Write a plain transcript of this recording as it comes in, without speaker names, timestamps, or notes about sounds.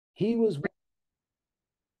He was,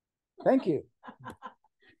 thank you.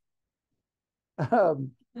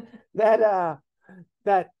 Um, that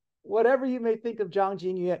whatever you may think of Zhang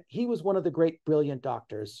Jin, he was one of the great brilliant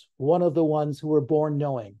doctors, one of the ones who were born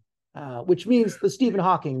knowing, which means the Stephen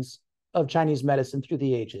Hawking's of Chinese medicine through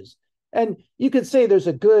the ages. And you could say there's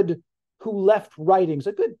a good who left writings,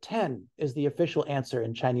 a good 10 is the official answer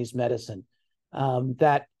in Chinese medicine,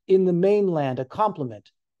 that in the mainland, a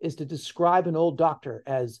compliment is to describe an old doctor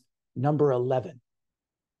as number 11,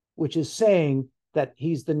 which is saying that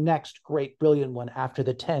he's the next great brilliant one after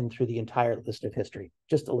the 10 through the entire list of history.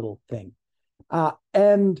 Just a little thing.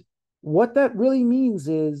 And what that really means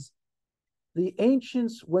is the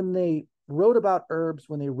ancients, when they wrote about herbs,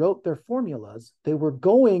 when they wrote their formulas, they were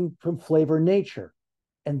going from flavor nature.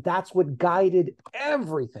 And that's what guided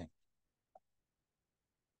everything.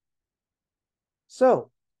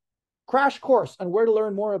 So, crash course on where to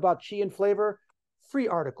learn more about qi and flavor. Free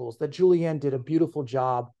articles that Julianne did a beautiful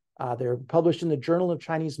job. They're published in the Journal of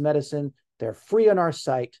Chinese Medicine. They're free on our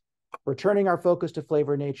site. Returning our focus to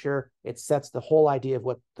flavor nature. It sets the whole idea of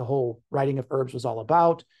what the whole writing of herbs was all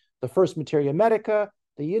about. The first Materia Medica,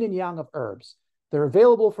 the yin and yang of herbs. They're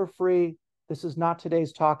available for free. This is not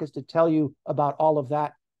today's talk, is to tell you about all of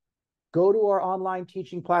that. Go to our online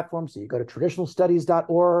teaching platform. So you go to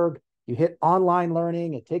traditionalstudies.org, you hit online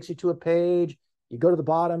learning, it takes you to a page. You go to the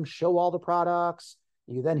bottom, show all the products.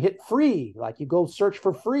 You then hit free, like you go search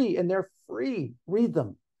for free, and they're free. Read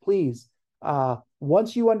them, please.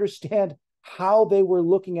 Once you understand how they were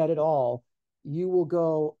looking at it all, you will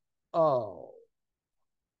go, oh.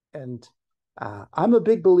 And I'm a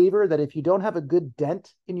big believer that if you don't have a good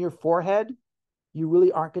dent in your forehead, you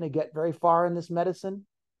really aren't going to get very far in this medicine.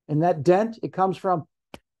 And that dent, it comes from,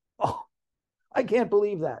 oh, I can't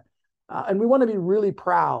believe that. And we want to be really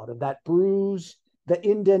proud of that bruise, the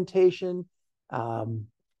indentation.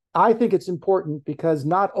 I think it's important because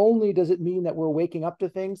not only does it mean that we're waking up to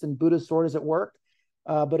things and Buddha's sword is at work,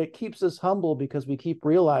 but it keeps us humble because we keep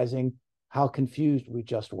realizing how confused we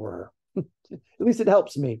just were. At least it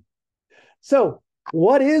helps me. So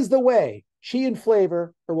what is the way? Qi and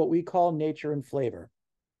flavor, or what we call nature and flavor.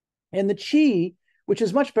 And the qi, which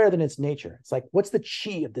is much better than its nature. It's like, what's the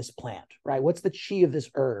qi of this plant, right? What's the qi of this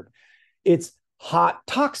herb? It's hot,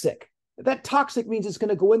 toxic. That toxic means it's going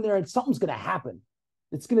to go in there and something's going to happen.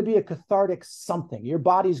 It's going to be a cathartic something. Your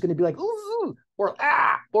body's going to be like, ooh,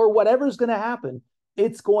 or whatever's going to happen.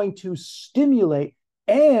 It's going to stimulate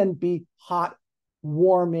and be hot,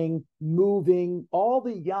 warming, moving, all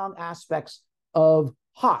the yang aspects of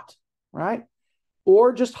hot, right?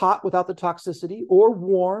 Or just hot without the toxicity, or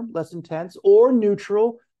warm, less intense, or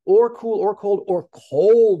neutral, or cool, or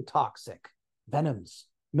cold toxic venoms.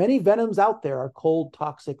 Many venoms out there are cold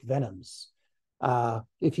toxic venoms.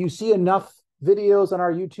 If you see enough videos on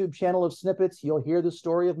our YouTube channel of snippets, you'll hear the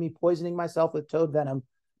story of me poisoning myself with toad venom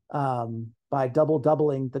by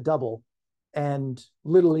doubling the double, and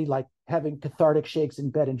literally like having cathartic shakes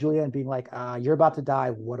in bed, and Julianne being like, you're about to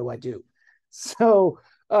die, what do I do? So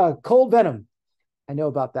cold venom, I know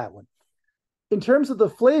about that one. In terms of the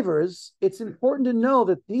flavors, it's important to know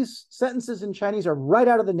that these sentences in Chinese are right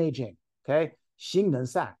out of the Neijing, okay? Xing能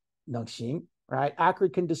散,能xing, right?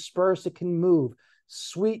 Acrid can disperse, it can move.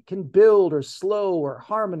 Sweet can build or slow or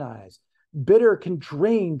harmonize. Bitter can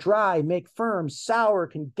drain, dry, make firm. Sour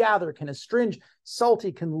can gather, can astringe.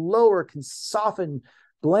 Salty can lower, can soften.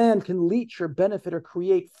 Bland can leach or benefit or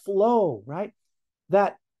create flow, right?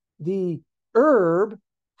 That the herb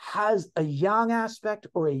has a yang aspect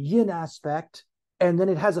or a yin aspect, and then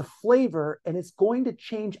it has a flavor, and it's going to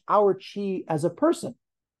change our qi as a person.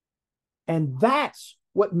 And that's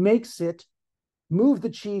what makes it move the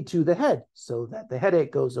qi to the head so that the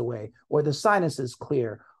headache goes away, or the sinuses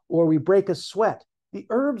clear, or we break a sweat. The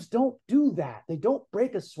herbs don't do that. They don't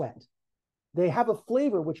break a sweat. They have a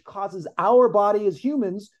flavor which causes our body as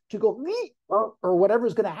humans to go, or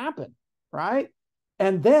whatever's going to happen, right?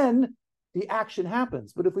 And then the action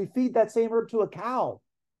happens. But if we feed that same herb to a cow,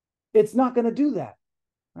 it's not going to do that,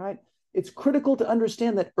 right? It's critical to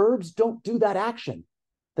understand that herbs don't do that action.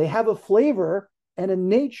 They have a flavor and a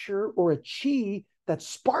nature or a qi that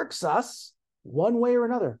sparks us one way or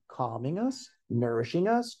another, calming us, nourishing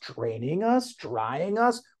us, draining us, drying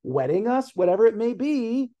us, wetting us, whatever it may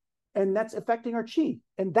be. And that's affecting our qi.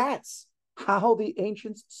 And that's how the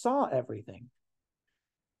ancients saw everything.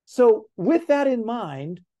 So with that in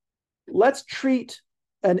mind, let's treat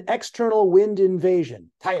an external wind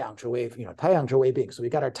invasion, 太阳之威,太阳之威病. So we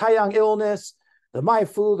got our 太阳 illness, the Mai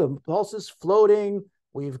Fu, the pulses floating.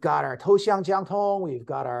 We've got our 头香江通. We've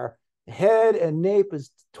got our Head and nape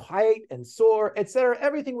is tight and sore, etc.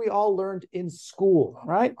 Everything we all learned in school,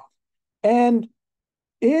 right? And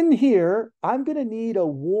in here, I'm going to need a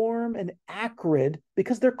warm and acrid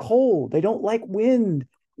because they're cold. They don't like wind.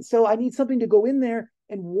 So I need something to go in there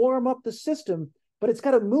and warm up the system, but it's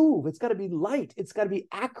got to move. It's got to be light. It's got to be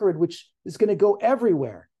acrid, which is going to go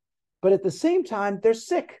everywhere. But at the same time, they're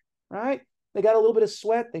sick, right? They got a little bit of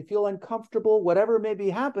sweat. They feel uncomfortable, whatever may be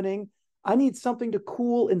happening. I need something to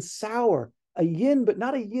cool and sour, a yin, but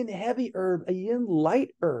not a yin heavy herb, a yin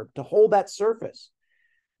light herb to hold that surface.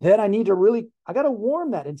 Then I need to I got to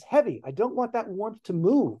warm that. It's heavy. I don't want that warmth to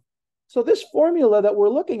move. So this formula that we're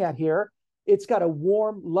looking at here, it's got a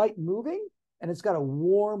warm, light moving, and it's got a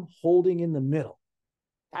warm holding in the middle.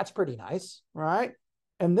 That's pretty nice, right?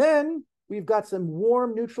 And then we've got some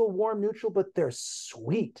warm, neutral, but they're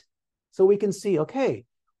sweet. So we can see, okay,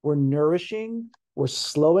 we're nourishing, we're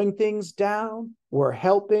slowing things down, we're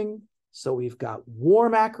helping. So we've got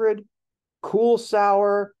warm, acrid, cool,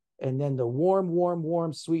 sour, and then the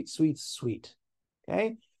warm, sweet, sweet.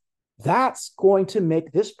 Okay. That's going to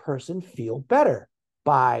make this person feel better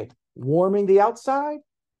by warming the outside,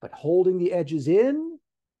 but holding the edges in,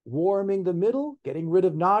 warming the middle, getting rid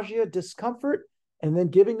of nausea, discomfort, and then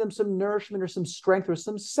giving them some nourishment or some strength or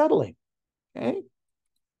some settling. Okay.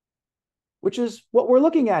 Which is what we're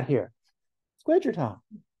looking at here. It's Guizhitang. All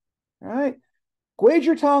right.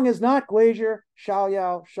 Guizhitang is not Guizhi,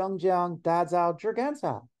 Shaoyao, Shengjiang, Dazao,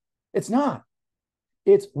 Zhigansao. It's not.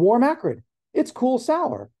 It's warm, acrid. It's cool,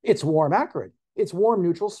 sour. It's warm, acrid. It's warm,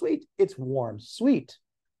 neutral, sweet. It's warm, sweet.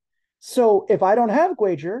 So if I don't have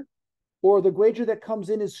Guizhi, or the Guizhi that comes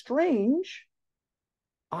in is strange,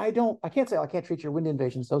 I can't say, I can't treat your wind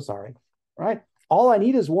invasion, so sorry, right? All I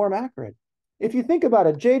need is warm, acrid. If you think about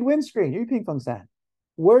it, jade windscreen, Yu Ping Feng San,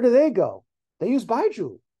 where do they go? They use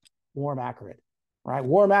Baiju, warm, acrid, right?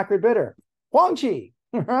 Warm, acrid, bitter. Huangqi,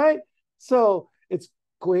 right? So it's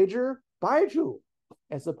Guizhi Baiju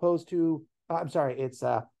as opposed to, it's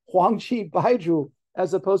Huangqi Baiju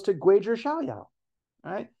as opposed to Guizhi Shaoyao,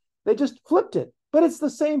 right? They just flipped it, but it's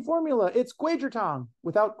the same formula. It's Guizhitang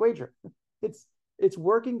without Guizhi. It's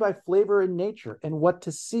working by flavor and nature and what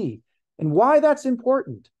to see. And why that's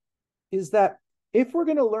important is that if we're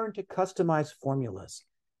going to learn to customize formulas,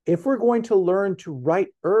 if we're going to learn to write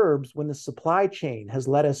herbs when the supply chain has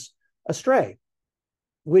led us astray,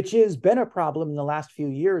 which has been a problem in the last few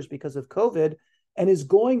years because of COVID and is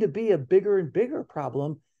going to be a bigger and bigger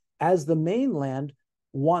problem as the mainland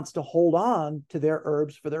wants to hold on to their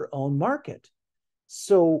herbs for their own market.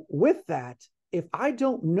 So with that, if I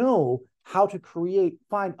don't know how to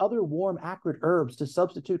find other warm, acrid herbs to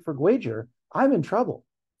substitute for Guizhi, I'm in trouble,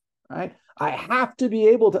 right? I have to be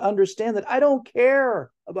able to understand that I don't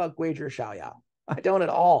care about Guizhi or Shaoyao. I don't at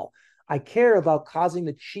all. I care about causing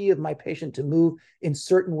the qi of my patient to move in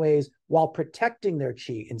certain ways while protecting their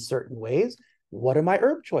qi in certain ways. What are my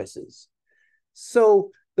herb choices?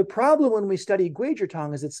 So the problem when we study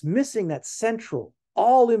Guizhitang is it's missing that central,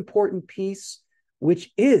 all-important piece,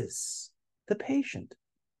 which is the patient.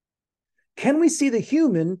 Can we see the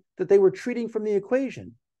human that they were treating from the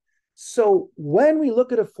equation? So when we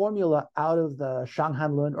look at a formula out of the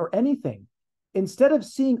Shanghanlun or anything, instead of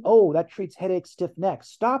seeing, oh, that treats headache, stiff neck,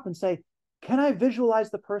 stop and say, can I visualize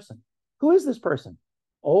the person? Who is this person?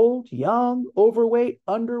 Old, young, overweight,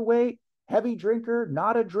 underweight, heavy drinker,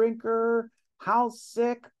 not a drinker, how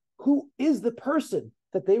sick? Who is the person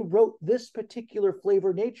that they wrote this particular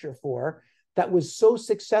flavor nature for that was so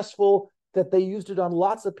successful that they used it on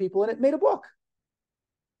lots of people and it made a book?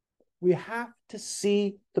 We have to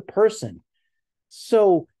see the person.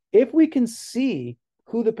 So if we can see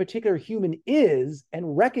who the particular human is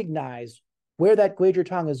and recognize where that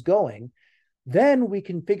Guizhitang is going, then we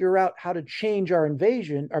can figure out how to change our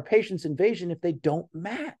patient's invasion if they don't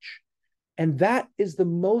match. And that is the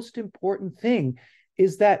most important thing,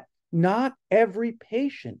 is that not every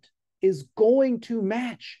patient is going to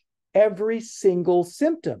match every single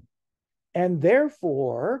symptom. And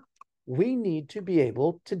therefore, we need to be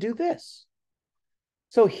able to do this.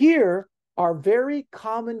 So here are very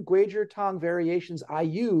common Guizhitang variations I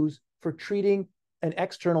use for treating an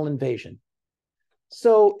external invasion.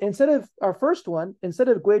 So instead of our first one, instead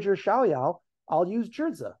of Guizhi Shaoyao, I'll use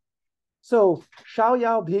Zhizi. So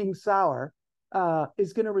Shaoyao being sour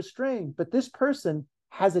is going to restrain, but this person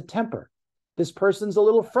has a temper. This person's a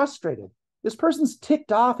little frustrated. This person's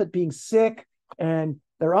ticked off at being sick, and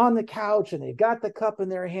they're on the couch and they got the cup in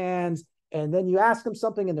their hands, and then you ask them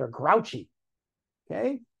something and they're grouchy.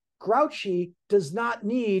 Okay? Grouchy does not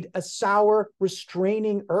need a sour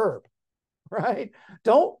restraining herb, right?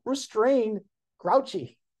 Don't restrain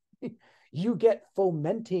grouchy. You get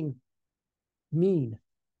fomenting mean.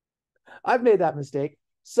 I've made that mistake.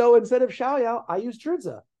 So instead of Xiaoyao, I use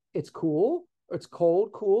Zhizi. It's cool. It's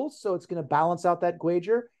cold, cool. So it's going to balance out that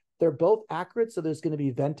Guizhi. They're both accurate. So there's going to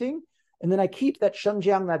be venting. And then I keep that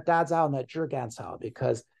Shengjiang, that Dazao, and that Zhigancao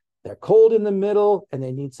because they're cold in the middle and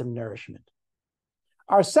they need some nourishment.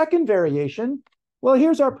 Our second variation, well,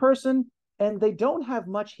 here's our person, and they don't have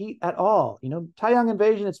much heat at all. You know, Taiyang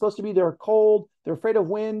invasion, it's supposed to be they're cold, they're afraid of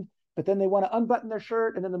wind, but then they want to unbutton their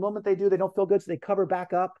shirt, and then the moment they do, they don't feel good, so they cover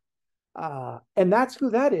back up. And that's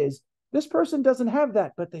who that is. This person doesn't have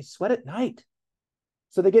that, but they sweat at night.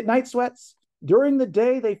 So they get night sweats. During the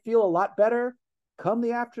day, they feel a lot better. Come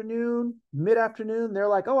the afternoon, mid-afternoon, they're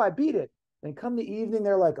like, oh, I beat it. And come the evening,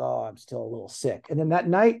 they're like, oh, I'm still a little sick. And then that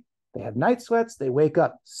night, they have night sweats. They wake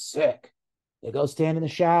up sick. They go stand in the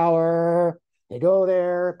shower. They go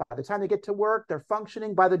there. By the time they get to work, they're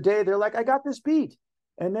functioning. By the day, they're like, I got this beat.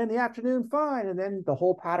 And then the afternoon, fine. And then the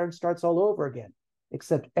whole pattern starts all over again.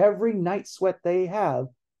 Except every night sweat they have,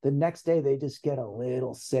 the next day they just get a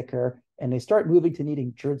little sicker and they start moving to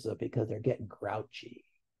needing Zhizi because they're getting grouchy,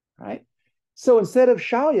 right? So instead of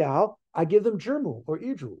Xiaoyao, I give them Zhimu or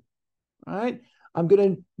Yizhu, right? I'm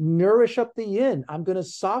going to nourish up the yin. I'm going to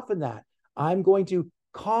soften that. I'm going to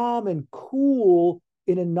calm and cool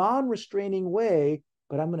in a non-restraining way,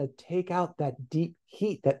 but I'm going to take out that deep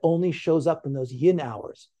heat that only shows up in those yin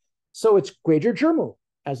hours. So it's Guizhi Zhimu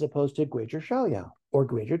as opposed to Guizhi Xiaoyao or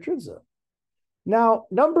Guizhi Zhizi. Now,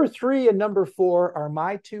 number 3 and number 4 are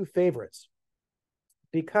my two favorites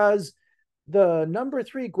because the number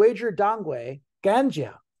 3 Guizhi Dangui,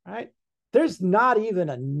 Ganjia, right? There's not even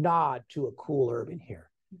a nod to a cool herb in here.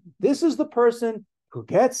 This is the person who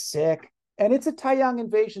gets sick, and it's a Taiyang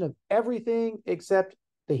invasion of everything except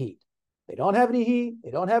the heat. They don't have any heat.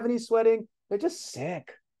 They don't have any sweating. They're just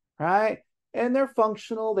sick, right? And they're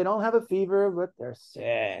functional. They don't have a fever, but they're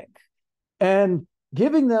sick. And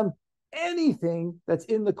giving them anything that's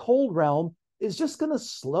in the cold realm is just going to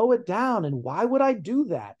slow it down. And why would I do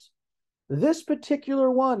that? This particular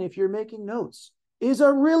one, if you're making notes, is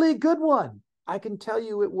a really good one. I can tell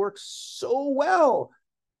you it works so well.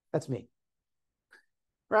 That's me,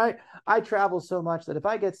 right? I travel so much that if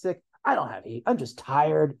I get sick, I don't have heat. I'm just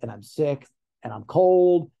tired and I'm sick and I'm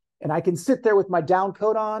cold and I can sit there with my down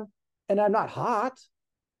coat on and I'm not hot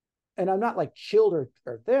and I'm not like chilled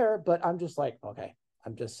or there, but I'm just like, okay,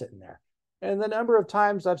 I'm just sitting there. And the number of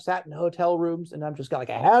times I've sat in hotel rooms and I'm just got like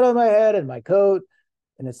a hat on my head and my coat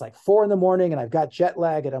and it's like 4 a.m. and I've got jet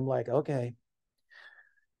lag and I'm like, okay,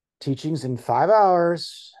 teaching's in 5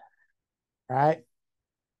 hours, right?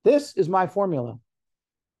 This is my formula.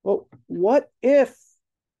 Well, what if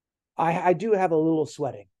I do have a little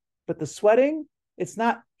sweating, but the sweating, it's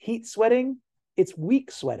not heat sweating, it's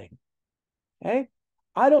weak sweating, okay?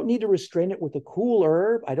 I don't need to restrain it with a cool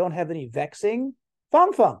herb. I don't have any vexing.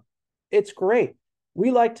 Fang Feng, it's great. We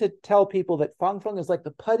like to tell people that Fang Feng is like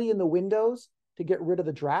the putty in the windows to get rid of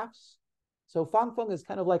the drafts. So Fang Feng is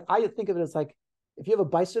kind of like, I think of it as like, if you have a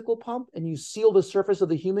bicycle pump and you seal the surface of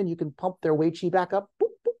the human, you can pump their Wei Qi back up. Boop,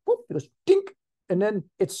 boop, boop. It goes dink, and then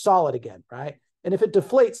it's solid again, right? And if it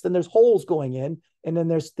deflates, then there's holes going in, and then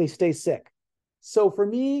they stay sick. So for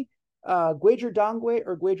me, Guizhi Dangui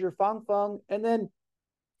or Guizhi Fang Feng, and then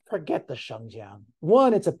forget the Shengjiang.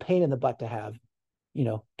 One, it's a pain in the butt to have. You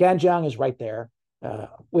know, Ganjiang is right there.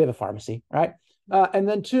 We have a pharmacy, right? And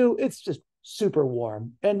then 2, it's just super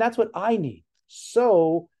warm, and that's what I need.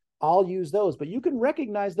 So I'll use those, but you can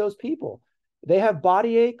recognize those people. They have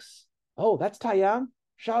body aches. Oh, that's Taiyang,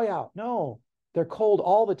 Xiaoyao. No, they're cold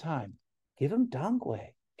all the time. Give him Dangui,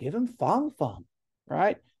 give him Fang Feng,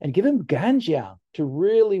 right? And give him Ganjiang to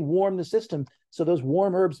really warm the system so those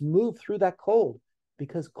warm herbs move through that cold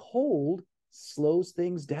because cold slows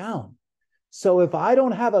things down. So if I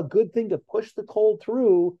don't have a good thing to push the cold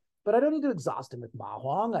through, but I don't need to exhaust him with Ma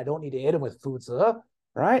Huang, I don't need to hit him with Fuzi,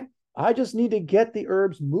 right? I just need to get the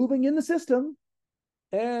herbs moving in the system.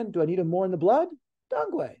 And do I need them more in the blood?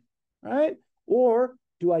 Dangui, right? Or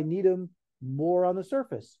do I need them more on the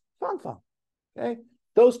surface? Fang Feng, okay?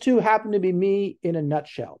 Those two happen to be me in a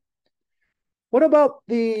nutshell. What about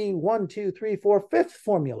the 1, 2, 3, 4, 5th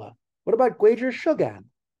formula? What about Guizhi Shugan?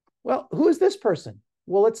 Well, who is this person?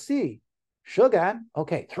 Well, let's see. Shugan,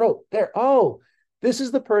 okay, throat, there. Oh, this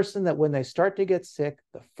is the person that when they start to get sick,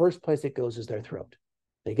 the first place it goes is their throat.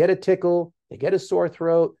 They get a tickle, they get a sore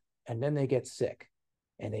throat, and then they get sick.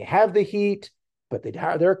 And they have the heat, but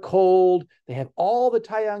they're cold. They have all the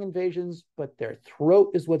Taiyang invasions, but their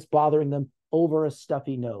throat is what's bothering them over a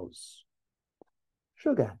stuffy nose.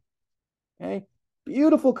 Shugan, okay?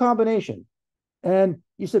 Beautiful combination. And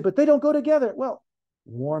you said, but they don't go together. Well,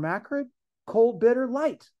 warm acrid, cold bitter,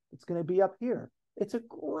 light. It's going to be up here. It's a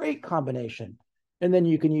great combination. And then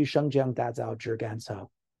you can use Shengjiang Dazao Zhigancao.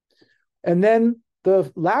 And then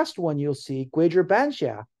the last one you'll see, Guizhi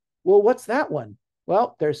Banxia. Well, what's that one?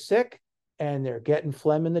 Well, they're sick and they're getting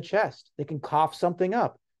phlegm in the chest. They can cough something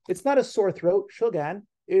up. It's not a sore throat, Shugan.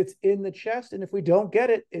 It's in the chest. And if we don't get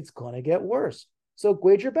it, it's going to get worse. So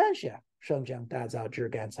Guizhi Banxia, Shengjiang Dazao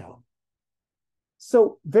Zhigancao.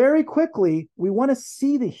 So very quickly, we want to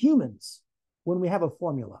see the humans when we have a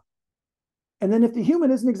formula. And then if the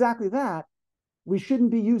human isn't exactly that, we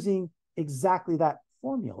shouldn't be using exactly that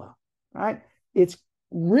formula, right? It's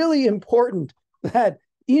really important that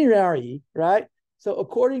inari, right? So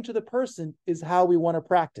according to the person is how we want to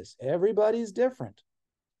practice. Everybody's different.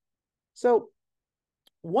 So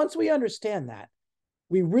once we understand that,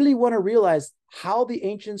 we really want to realize how the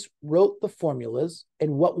ancients wrote the formulas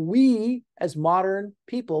and what we as modern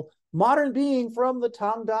people, modern being from the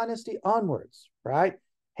Tang Dynasty onwards, right?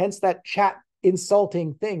 Hence that chat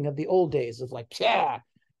insulting thing of the old days of like, yeah.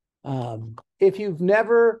 If you've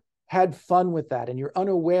never had fun with that and you're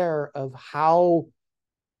unaware of how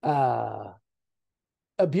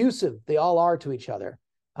abusive they all are to each other,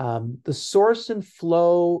 the source and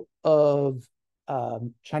flow of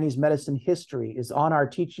Chinese medicine history is on our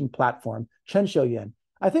teaching platform, Chen Xiuyuan.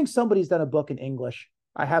 I think somebody's done a book in English.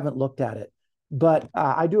 I haven't looked at it, but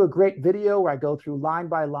I do a great video where I go through line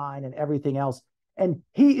by line and everything else. And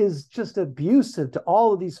he is just abusive to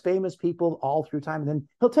all of these famous people all through time. And then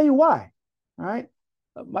he'll tell you why, right?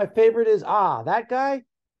 My favorite is, that guy,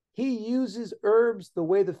 he uses herbs the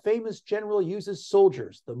way the famous general uses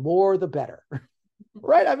soldiers. The more, the better,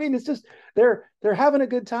 right? I mean, it's just, they're having a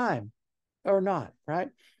good time. Or not, right?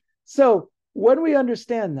 So when we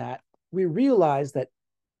understand that, we realize that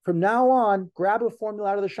from now on, grab a formula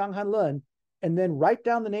out of the Shanghan Lun and then write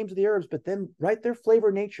down the names of the herbs, but then write their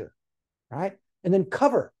flavor nature, right? And then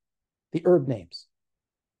cover the herb names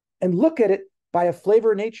and look at it by a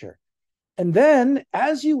flavor nature. And then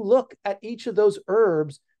as you look at each of those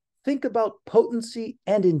herbs, think about potency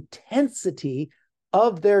and intensity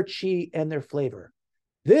of their qi and their flavor.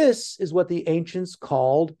 This is what the ancients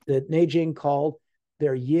called, the Neijing called,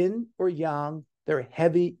 their yin or yang, their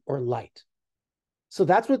heavy or light. So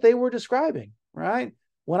that's what they were describing, right?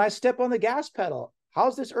 When I step on the gas pedal,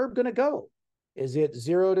 how's this herb going to go? Is it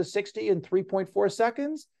 0 to 60 in 3.4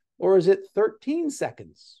 seconds? Or is it 13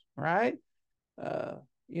 seconds, right? I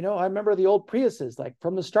remember the old Priuses, like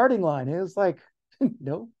from the starting line, it was like,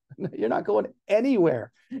 no, you're not going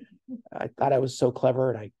anywhere. I thought I was so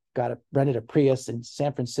clever, and I rented a Prius in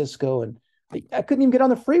San Francisco, and I couldn't even get on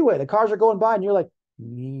the freeway. The cars are going by and you're like,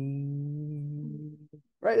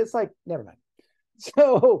 right? It's like, never mind.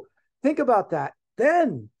 So think about that.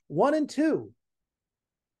 Then 1 and 2,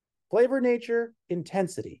 flavor, nature,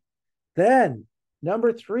 intensity. Then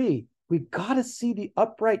number 3, we've got to see the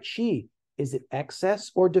upright qi. Is it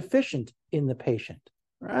excess or deficient in the patient,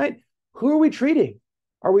 right? Who are we treating?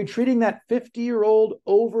 Are we treating that 50-year-old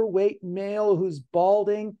overweight male who's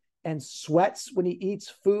balding and sweats when he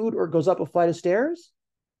eats food or goes up a flight of stairs?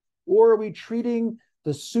 Or are we treating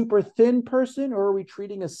the super thin person? Or are we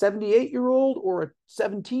treating a 78-year-old or a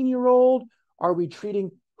 17-year-old?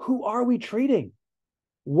 Who are we treating?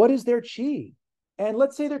 What is their qi? And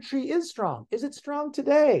let's say their qi is strong. Is it strong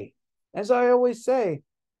today? As I always say,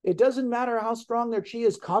 it doesn't matter how strong their qi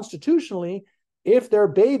is constitutionally if their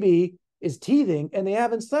baby is teething and they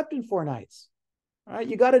haven't slept in 4 nights. All right,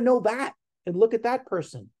 you got to know that and look at that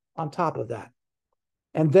person on top of that.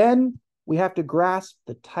 And then we have to grasp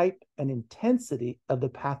the type and intensity of the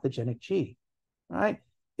pathogenic qi, right?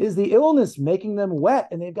 Is the illness making them wet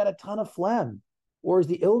and they've got a ton of phlegm? Or is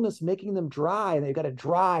the illness making them dry and they've got a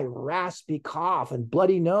dry, raspy cough and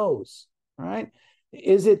bloody nose, right?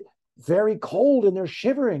 Is it very cold and they're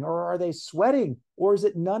shivering, or are they sweating? Or is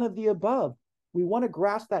it none of the above? We want to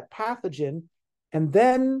grasp that pathogen. And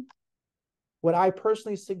then what I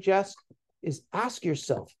personally suggest is ask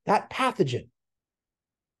yourself, that pathogen,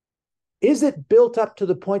 is it built up to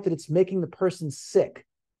the point that it's making the person sick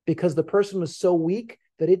because the person was so weak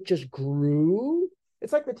that it just grew?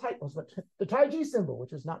 It's like the Tai Chi symbol,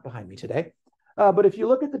 which is not behind me today. But if you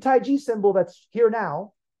look at the Tai Chi symbol that's here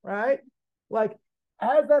now, right? Like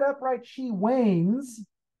as that upright qi wanes,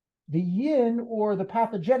 the yin or the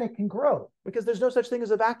pathogenic can grow because there's no such thing as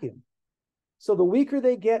a vacuum. So the weaker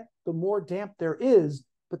they get, the more damp there is,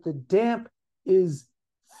 but the damp is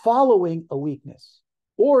following a weakness.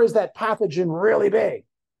 Or is that pathogen really big,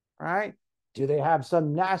 right? Do they have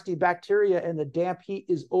some nasty bacteria and the damp heat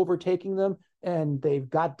is overtaking them and they've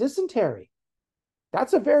got dysentery?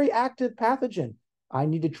 That's a very active pathogen. I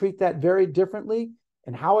need to treat that very differently.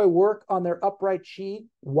 And how I work on their upright qi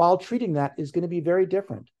while treating that is going to be very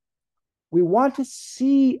different. We want to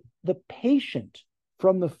see the patient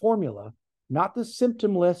from the formula, not the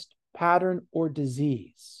symptom list, pattern, or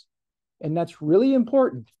disease. And that's really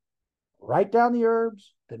important. Write down the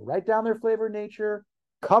herbs, then write down their flavor and nature,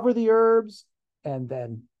 cover the herbs, and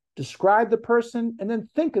then describe the person, and then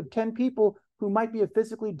think of 10 people who might be a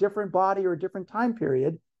physically different body or a different time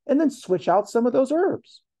period, and then switch out some of those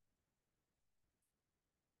herbs.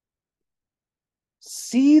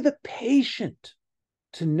 See the patient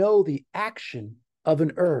to know the action of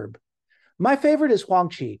an herb. My favorite is Huang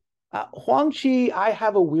Qi. Huang Qi, I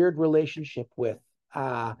have a weird relationship with.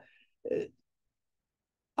 I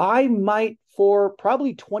might, for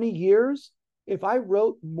probably 20 years, if I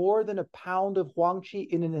wrote more than a pound of Huang Qi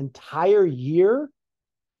in an entire year,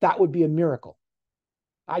 that would be a miracle.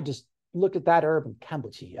 I just look at that herb and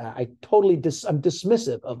Kamwo. I'm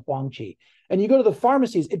dismissive of Huang Qi. And you go to the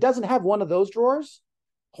pharmacies, it doesn't have one of those drawers.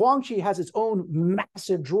 Huang Qi has its own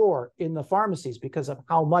massive drawer in the pharmacies because of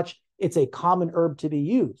how much it's a common herb to be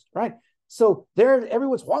used, right? So there,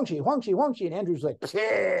 everyone's Huang Qi, Huang Qi, Huang Qi, and Andrew's like,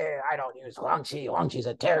 I don't use Huang Qi. Huang Qi is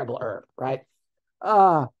a terrible herb, right?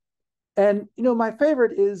 And my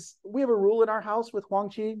favorite is we have a rule in our house with Huang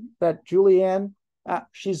Qi that Julianne,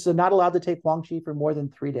 she's not allowed to take Huang Qi for more than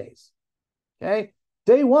 3 days. Okay,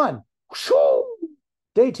 day 1, whoosh,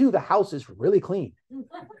 day 2, the house is really clean,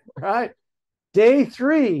 right? Day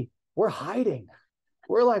 3, we're hiding.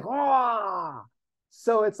 We're like, ah.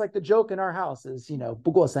 So it's like the joke in our house is,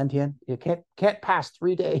 不过3天, you can't pass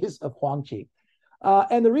 3 days of Huang Qi.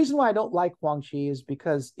 And the reason why I don't like Huang Qi is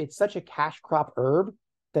because it's such a cash crop herb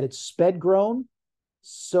that it's sped grown.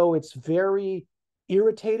 So it's very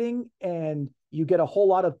irritating and you get a whole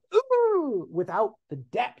lot of without the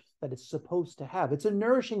depth that it's supposed to have. It's a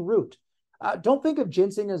nourishing root. Don't think of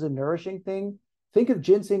ginseng as a nourishing thing. Think of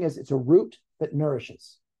ginseng as it's a root that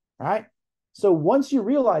nourishes, right? So once you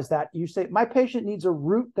realize that, you say, my patient needs a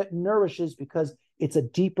root that nourishes because it's a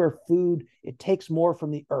deeper food. It takes more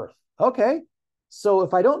from the earth. Okay. So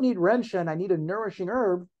if I don't need renshen, I need a nourishing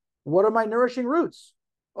herb. What are my nourishing roots?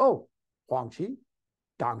 Oh, Huang Qi,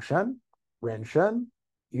 Dangshen, Renshen,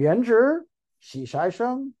 Yuanzhi,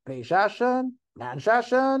 Xishaisheng, Beishashen,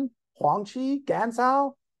 Nanshashen, Huang Qi,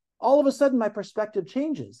 Gancao. All of a sudden, my perspective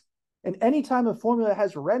changes. And anytime a formula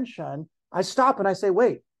has renshen, I stop and I say,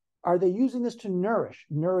 wait, are they using this to nourish?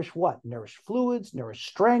 Nourish what? Nourish fluids, nourish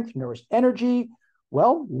strength, nourish energy.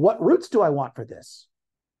 Well, what roots do I want for this?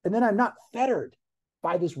 And then I'm not fettered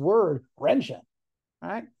by this word renshen,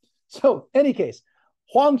 right? So in any case,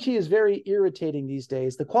 Huang Qi is very irritating these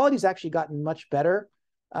days. The quality's actually gotten much better.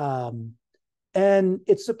 And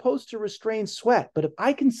it's supposed to restrain sweat. But if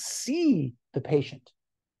I can see the patient,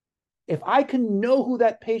 if I can know who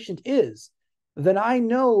that patient is, then I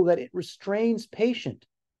know that it restrains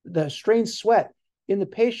sweat in the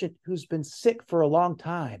patient who's been sick for a long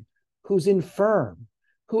time, who's infirm,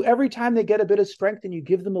 who every time they get a bit of strength and you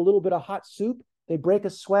give them a little bit of hot soup, they break a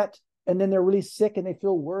sweat and then they're really sick and they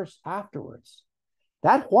feel worse afterwards.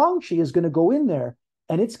 That Huang Qi is going to go in there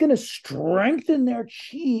and it's going to strengthen their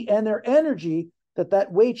qi and their energy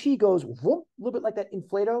that Wei Qi goes whoop, a little bit like that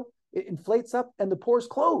inflato. It inflates up and the pores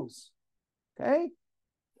close. Okay?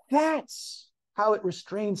 That's how it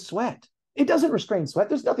restrains sweat. It doesn't restrain sweat.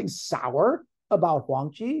 There's nothing sour about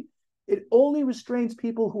Huang Qi. It only restrains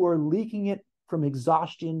people who are leaking it from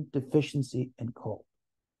exhaustion, deficiency, and cold.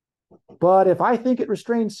 But if I think it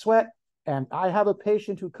restrains sweat, and I have a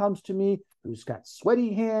patient who comes to me who's got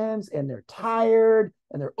sweaty hands and they're tired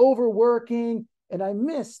and they're overworking, and I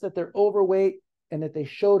miss that they're overweight and that they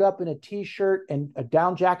showed up in a t-shirt and a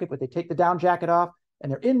down jacket, but they take the down jacket off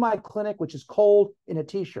and they're in my clinic, which is cold, in a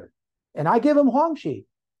t-shirt. And I give them Huang Qi.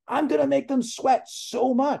 I'm going to make them sweat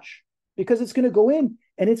so much because it's going to go in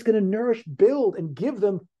and it's going to nourish, build, and give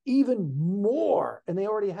them even more. And they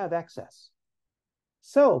already have excess.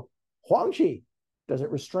 So Huang Qi, does it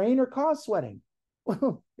restrain or cause sweating?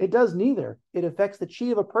 Well, it does neither. It affects the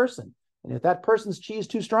qi of a person. And if that person's qi is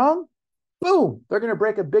too strong, boom, they're going to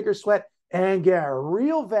break a bigger sweat and get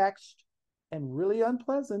real vexed and really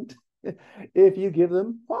unpleasant if you give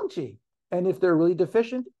them Huang Qi. And if they're really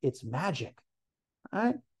deficient, it's magic. All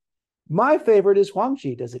right? My favorite is Huang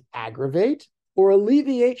Qi. Does it aggravate or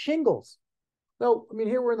alleviate shingles? So, I mean,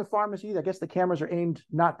 here we're in the pharmacy. I guess the cameras are aimed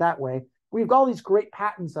not that way. We've got all these great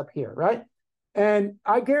patents up here, right? And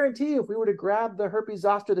I guarantee you, if we were to grab the herpes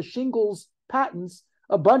zoster, the shingles patents,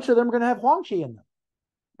 a bunch of them are going to have Huang Qi in them,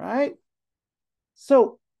 right?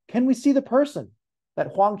 So can we see the person that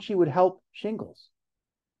Huang Qi would help shingles?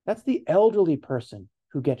 That's the elderly person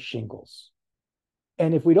who gets shingles.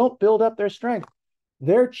 And if we don't build up their strength,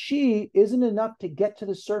 Their qi isn't enough to get to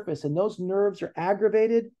the surface, and those nerves are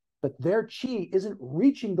aggravated, but their qi isn't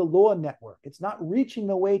reaching the Luo network. It's not reaching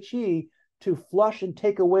the Wei qi to flush and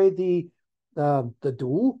take away the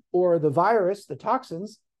du or the virus, the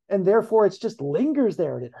toxins, and therefore it just lingers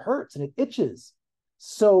there and it hurts and it itches.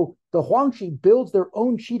 So the Huang qi builds their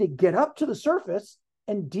own qi to get up to the surface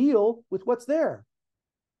and deal with what's there.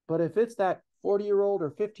 But if it's that 40-year-old or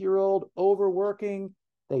 50-year-old overworking,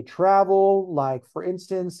 they travel, like for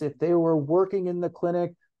instance, if they were working in the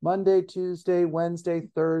clinic Monday, Tuesday, Wednesday,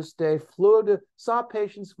 Thursday, saw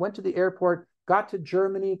patients, went to the airport, got to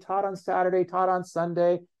Germany, taught on Saturday, taught on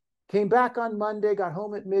Sunday, came back on Monday, got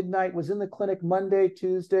home at midnight, was in the clinic Monday,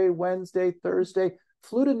 Tuesday, Wednesday, Thursday,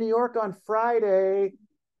 flew to New York on Friday.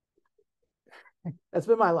 That's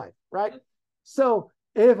been my life, right? So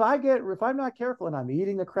if I'm not careful and I'm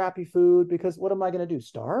eating the crappy food, because what am I going to do?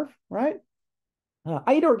 Starve, right?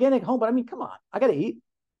 I eat organic at home, but I mean, come on, I got to eat.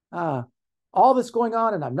 All this going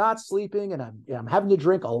on, and I'm not sleeping, and I'm having to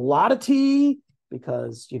drink a lot of tea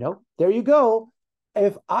because, there you go.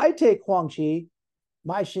 If I take Huang Qi,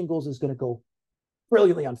 my shingles is going to go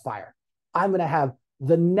brilliantly on fire. I'm going to have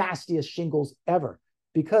the nastiest shingles ever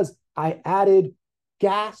because I added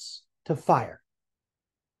gas to fire.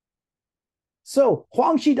 So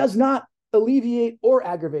Huang Qi does not alleviate or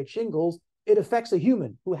aggravate shingles. It affects a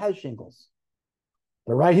human who has shingles.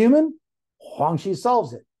 The right human, Huang Qi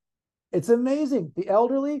solves it. It's amazing. The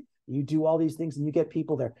elderly, you do all these things and you get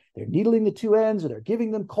people they're needling the two ends, or they're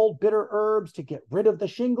giving them cold, bitter herbs to get rid of the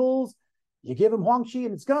shingles. You give them Huang Qi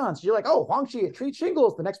and it's gone. So you're like, oh, Huang Qi, it treats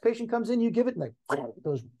shingles. The next patient comes in, you give it, and like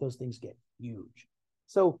those things get huge.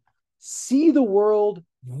 So see the world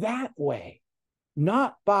that way,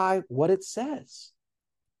 not by what it says.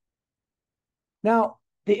 Now,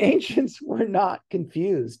 the ancients were not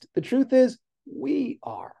confused. The truth is, we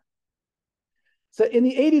are. So in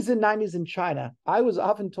the 80s and 90s in China, I was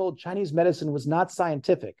often told Chinese medicine was not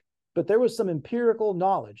scientific, but there was some empirical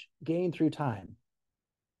knowledge gained through time.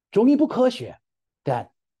 中医不科学, that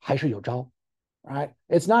还是有招, right?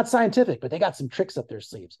 It's not scientific, but they got some tricks up their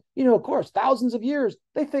sleeves. Of course, thousands of years,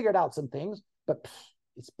 they figured out some things, but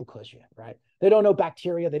it's 不科学, right? They don't know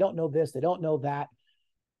bacteria, they don't know this, they don't know that.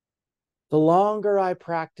 The longer I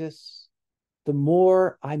practice, the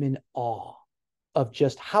more I'm in awe of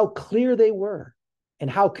just how clear they were and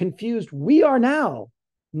how confused we are now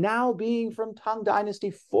being from Tang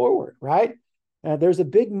Dynasty forward, right? There's a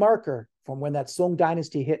big marker from when that Song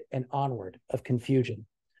Dynasty hit and onward of confusion.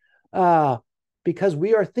 Because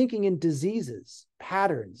we are thinking in diseases,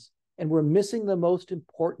 patterns, and we're missing the most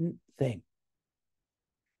important thing.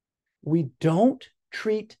 We don't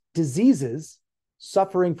treat diseases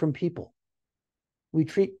suffering from people. We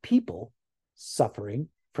treat people suffering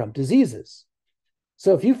from diseases.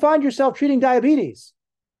 So if you find yourself treating diabetes,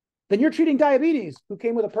 then you're treating diabetes who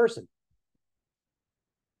came with a person.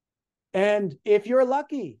 And if you're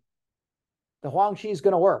lucky, the Huang Qi is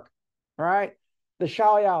going to work, all right? The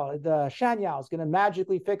Xiaoyao, the Shanyao is going to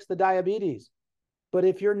magically fix the diabetes. But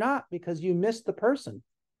if you're not, because you missed the person,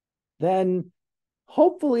 then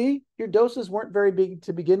hopefully your doses weren't very big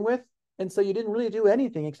to begin with. And so you didn't really do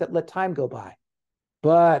anything except let time go by.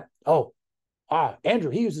 But, Andrew,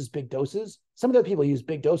 he uses big doses. Some of the people use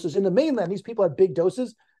big doses. In the mainland, these people have big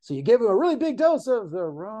doses. So you give them a really big dose of the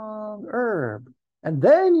wrong herb. And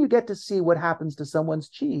then you get to see what happens to someone's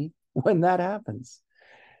qi when that happens.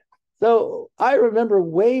 So I remember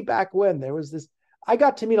way back when there was this, I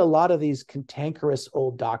got to meet a lot of these cantankerous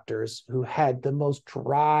old doctors who had the most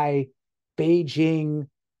dry, Beijing,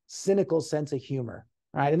 cynical sense of humor,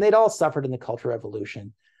 right? And they'd all suffered in the Cultural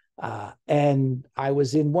Revolution. And I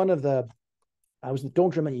was in I was in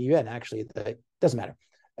Dongzhimen Yuan, actually, it doesn't matter.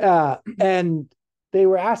 And they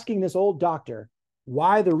were asking this old doctor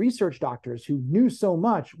why the research doctors who knew so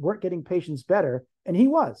much weren't getting patients better, and he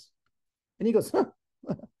was. And he goes,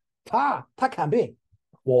 他看病，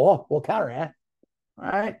我看人,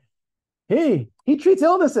 right? He treats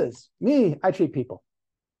illnesses. Me, I treat people.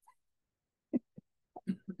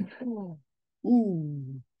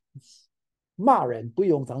 Ooh. 骂人不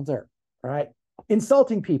用脏字儿, right?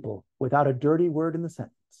 Insulting people without a dirty word in the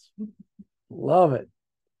sentence. Love it.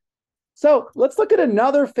 So let's look at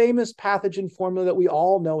another famous pathogen formula that we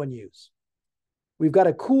all know and use. We've got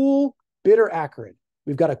a cool, bitter, acrid.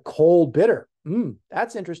 We've got a cold, bitter.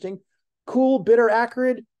 That's interesting. Cool, bitter,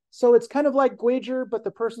 acrid. So it's kind of like Guager, but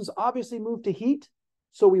the person's obviously moved to heat.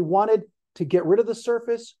 So we wanted to get rid of the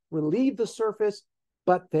surface, relieve the surface,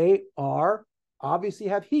 but they are obviously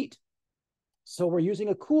have heat. So we're using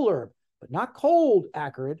a cool herb, but not cold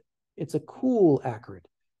acrid. It's a cool acrid.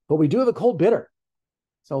 But we do have a cold bitter.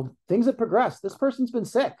 So things have progressed. This person's been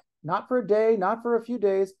sick, not for a day, not for a few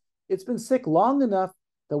days. It's been sick long enough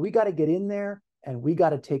that we got to get in there and we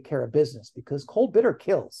got to take care of business, because cold bitter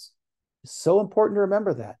kills. It's so important to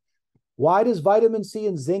remember that. Why does vitamin C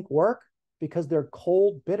and zinc work? Because they're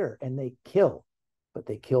cold bitter and they kill, but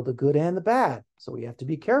they kill the good and the bad. So we have to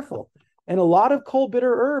be careful. And a lot of cold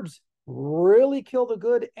bitter herbs really kill the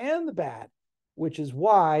good and the bad, which is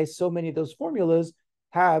why so many of those formulas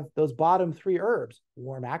have those bottom three herbs: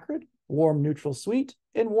 warm acrid, warm neutral sweet,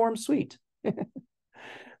 and warm sweet.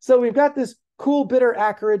 So we've got this cool bitter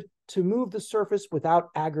acrid to move the surface without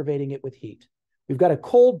aggravating it with heat. We've got a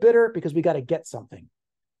cold bitter because we got to get something.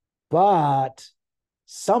 But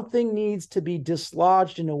something needs to be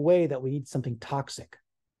dislodged in a way that we need something toxic,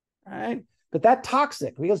 right? But that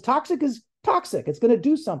toxic, because toxic is toxic. It's going to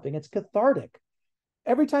do something. It's cathartic.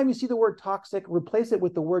 Every time you see the word toxic, replace it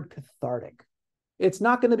with the word cathartic. It's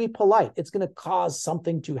not going to be polite. It's going to cause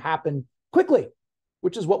something to happen quickly,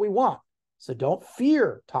 which is what we want. So don't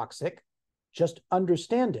fear toxic, just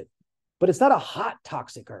understand it. But it's not a hot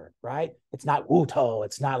toxic herb, right? It's not Wuto.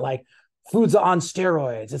 It's not like foods on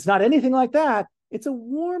steroids. It's not anything like that. It's a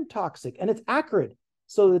warm toxic and it's acrid.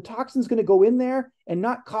 So the toxin's going to go in there and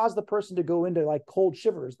not cause the person to go into like cold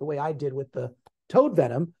shivers the way I did with the toad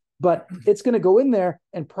venom, but it's going to go in there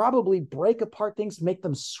and probably break apart things, make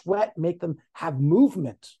them sweat, make them have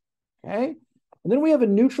movement. Okay. And then we have a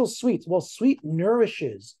neutral sweet. Well, sweet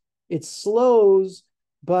nourishes, it slows,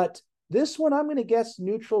 but this one, I'm going to guess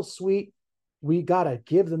neutral sweet. We got to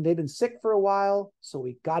give them, they've been sick for a while, so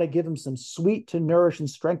we got to give them some sweet to nourish and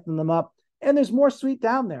strengthen them up. And there's more sweet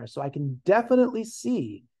down there. So I can definitely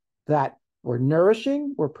see that we're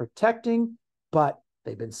nourishing, we're protecting, but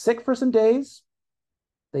they've been sick for some days.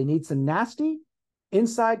 They need some nasty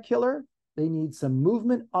inside killer. They need some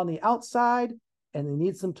movement on the outside, and they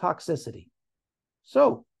need some toxicity.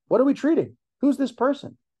 So what are we treating? Who's this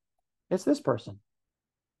person? It's this person,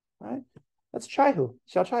 right? That's Chaihu,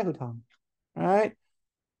 Xiao Chaihu Tang, right?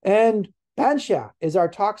 And Banxia is our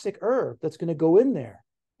toxic herb that's going to go in there.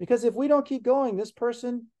 Because if we don't keep going, this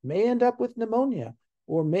person may end up with pneumonia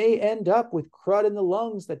or may end up with crud in the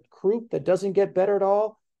lungs, that croup that doesn't get better at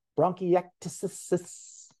all,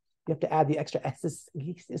 bronchiectasis. You have to add the extra S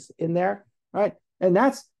in there, right? And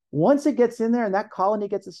that's, once it gets in there and that colony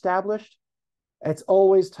gets established, it's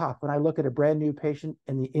always tough when I look at a brand new patient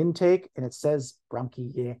in the intake and it says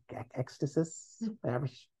bronchiectasis,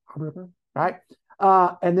 right?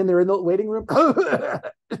 And then they're in the waiting room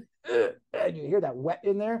and you hear that wet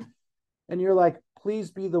in there and you're like, please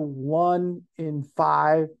be the 1 in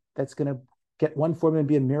 5 that's going to get one formula and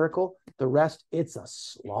be a miracle. The rest, it's a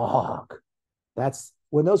slog. That's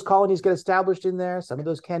when those colonies get established in there. Some of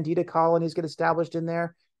those candida colonies get established in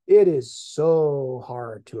there. It is so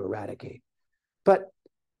hard to eradicate. But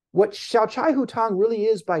what Xiao Chai Hu Tang really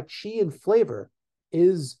is by qi and flavor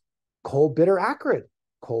is cold, bitter, acrid,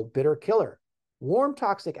 cold, bitter, killer, warm,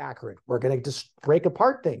 toxic, acrid. We're going to just break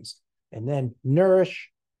apart things and then nourish,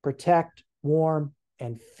 protect, warm,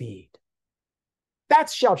 and feed.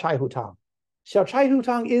 That's Xiao Chai Hu Tang. Xiao Chai Hu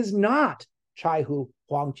Tang is not Chai Hu,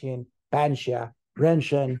 Huangqian, Banxia,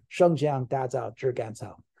 Renshen, Shengjiang, Dazao,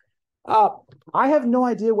 Zhigancao. I have no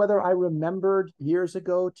idea whether I remembered years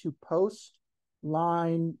ago to post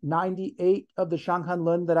line 98 of the Shanghan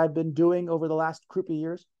Lun that I've been doing over the last group of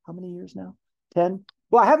years. How many years now? 10?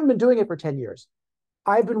 Well, I haven't been doing it for 10 years.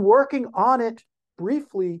 I've been working on it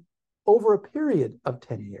briefly over a period of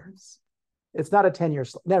 10 years. It's not a 10-year,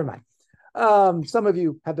 never mind. Some of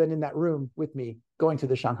you have been in that room with me going through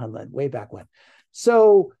the Shanghan Lun way back when.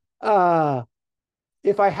 So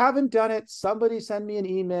if I haven't done it, somebody send me an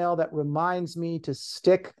email that reminds me to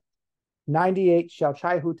stick 98 Xiao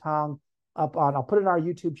Chai Hu Tang up on, I'll put it on our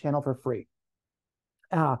YouTube channel for free.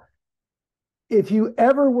 If you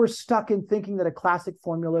ever were stuck in thinking that a classic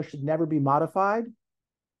formula should never be modified,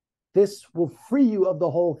 this will free you of the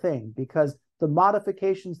whole thing, because the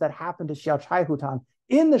modifications that happen to Xiao Chai Hu Tang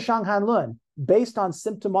in the Shanghan Lun based on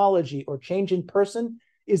symptomology or change in person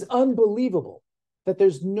is unbelievable, that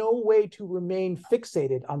there's no way to remain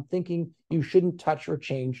fixated on thinking you shouldn't touch or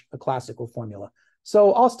change a classical formula.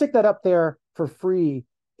 So I'll stick that up there for free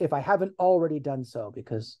if I haven't already done so,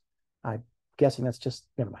 because I'm guessing that's just,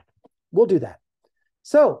 never mind. We'll do that.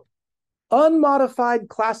 So unmodified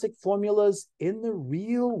classic formulas in the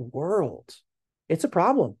real world, it's a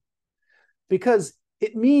problem, because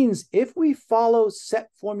it means if we follow set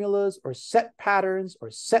formulas or set patterns or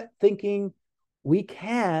set thinking, we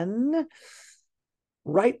can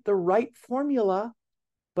write the right formula,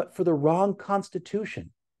 but for the wrong constitution,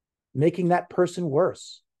 making that person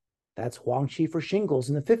worse. That's Huang Qi for shingles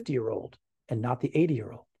in the 50-year-old and not the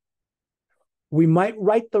 80-year-old. We might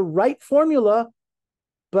write the right formula,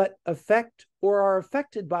 but affect or are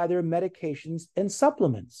affected by their medications and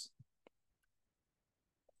supplements.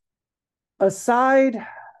 Aside,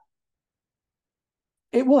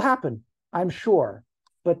 it will happen, I'm sure.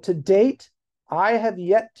 But to date, I have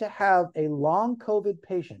yet to have a long COVID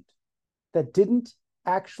patient that didn't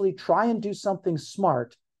actually try and do something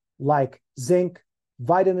smart like zinc,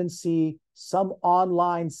 vitamin C, some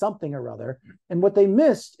online something or other. And what they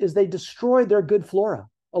missed is they destroyed their good flora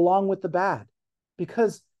along with the bad,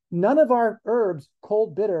 because none of our herbs,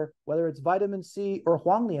 cold bitter, whether it's vitamin C or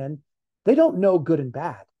huanglian, they don't know good and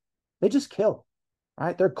bad. They just kill,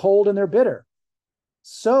 right? They're cold and they're bitter.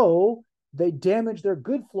 So they damage their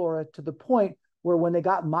good flora to the point where when they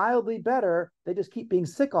got mildly better, they just keep being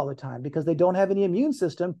sick all the time because they don't have any immune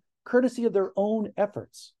system, courtesy of their own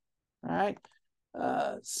efforts, right?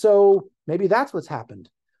 So maybe that's what's happened.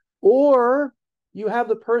 Or you have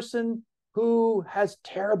the person who has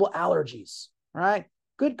terrible allergies, right?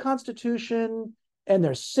 Good constitution, and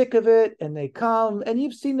they're sick of it, and they come, and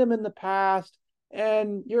you've seen them in the past,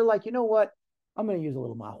 and you're like, you know what? I'm going to use a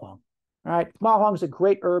little ma huang. All right. Ma huang is a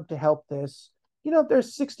great herb to help this. You know, they're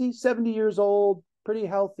 60, 70 years old, pretty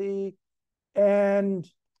healthy. And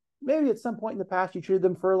maybe at some point in the past, you treated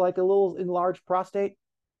them for like a little enlarged prostate.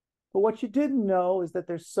 But what you didn't know is that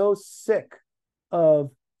they're so sick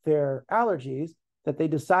of their allergies that they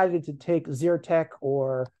decided to take Zyrtec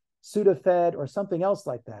or Sudafed or something else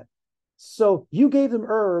like that. So you gave them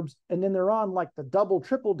herbs, and then they're on like the double,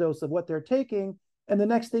 triple dose of what they're taking. And the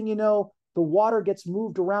next thing you know, the water gets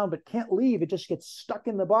moved around but can't leave. It just gets stuck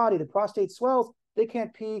in the body. The prostate swells. They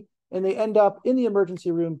can't pee, and they end up in the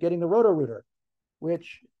emergency room getting the Roto-Rooter,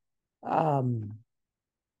 which,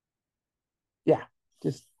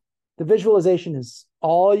 just the visualization is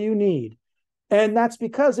all you need. And that's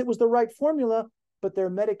because it was the right formula, but their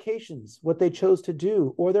medications, what they chose to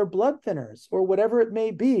do, or their blood thinners, or whatever it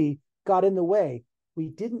may be, got in the way. We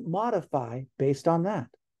didn't modify based on that.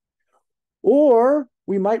 Or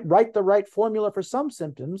we might write the right formula for some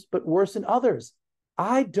symptoms, but worsen others.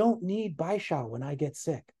 I don't need Baishao when I get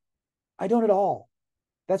sick. I don't at all.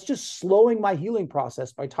 That's just slowing my healing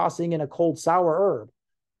process by tossing in a cold sour herb.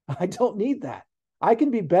 I don't need that. I can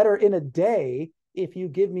be better in a day if you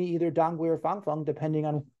give me either Dangui or Fangfeng, depending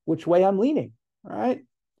on which way I'm leaning, right?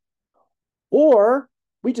 Or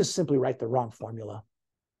we just simply write the wrong formula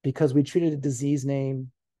because we treated a disease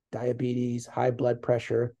name, diabetes, high blood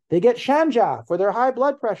pressure. They get Shanja for their high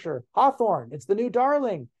blood pressure. Hawthorne, it's the new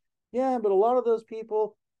darling. Yeah, but a lot of those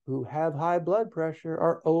people who have high blood pressure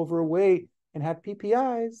are overweight and have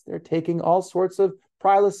PPIs. They're taking all sorts of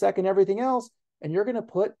Prilosec and everything else. And you're going to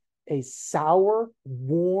put a sour,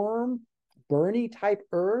 warm, burny type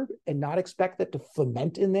herb and not expect that to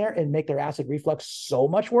ferment in there and make their acid reflux so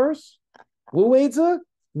much worse? Wu Weizi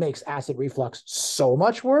makes acid reflux so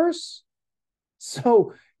much worse.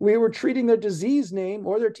 So we were treating their disease name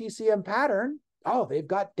or their TCM pattern. Oh, they've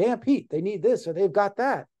got damp heat. They need this or they've got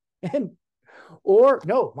that. And or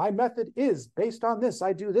no, my method is based on this.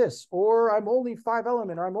 I do this, or I'm only 5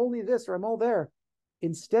 element, or I'm only this, or I'm all there,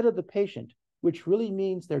 instead of the patient, which really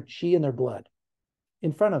means their chi and their blood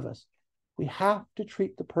in front of us. We have to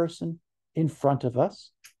treat the person in front of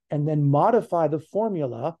us and then modify the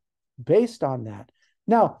formula based on that.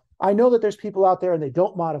 Now, I know that there's people out there and they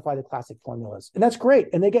don't modify the classic formulas, and that's great,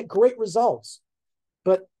 and they get great results.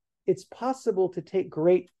 But it's possible to take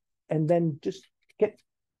great and then just get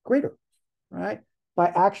greater, right? By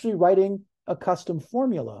actually writing a custom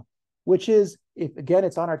formula, which is, if again,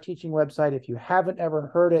 it's on our teaching website. If you haven't ever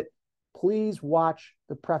heard it, please watch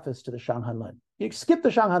the preface to the Shanghanlin. You skip the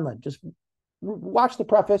Shanghanlin, just watch the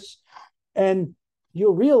preface, and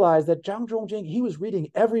you'll realize that Zhang Zhongjing, he was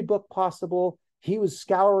reading every book possible. He was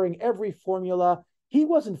scouring every formula. He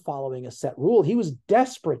wasn't following a set rule. He was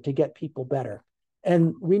desperate to get people better.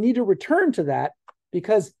 And we need to return to that,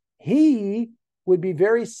 because he would be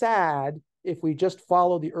very sad if we just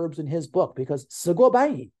follow the herbs in his book, because Siguo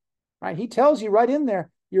Bai, right? He tells you right in there,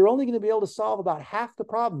 you're only going to be able to solve about half the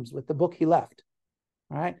problems with the book he left,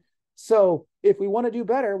 right? So if we want to do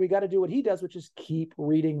better, we got to do what he does, which is keep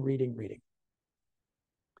reading, reading, reading.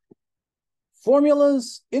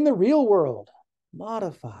 Formulas in the real world.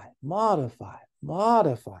 Modify, modify,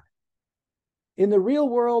 modify. In the real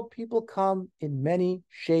world, people come in many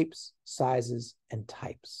shapes, sizes, and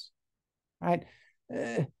types, right?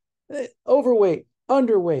 Overweight,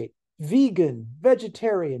 underweight, vegan,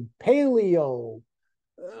 vegetarian, paleo,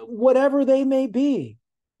 whatever they may be.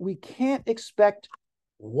 We can't expect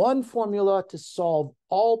one formula to solve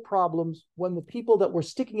all problems when the people that we're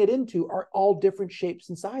sticking it into are all different shapes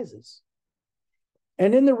and sizes.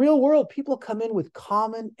 And in the real world, people come in with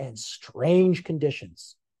common and strange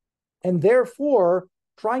conditions. And therefore,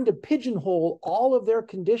 trying to pigeonhole all of their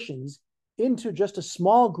conditions into just a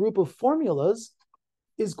small group of formulas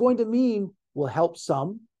is going to mean we'll help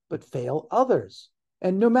some, but fail others.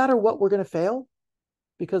 And no matter what, we're going to fail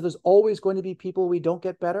because there's always going to be people we don't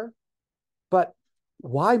get better. But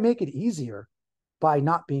why make it easier by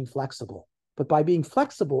not being flexible? But by being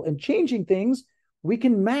flexible and changing things, we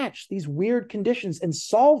can match these weird conditions and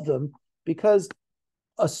solve them, because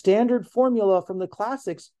a standard formula from the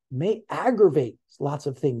classics may aggravate lots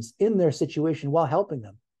of things in their situation while helping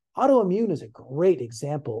them. Autoimmune is a great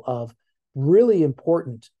example of really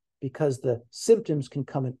important, because the symptoms can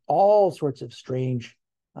come in all sorts of strange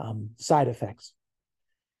side effects.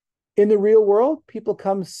 In the real world, people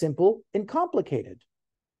come simple and complicated,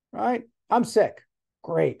 right? I'm sick.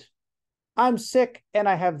 Great. I'm sick and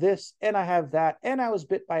I have this and I have that and I was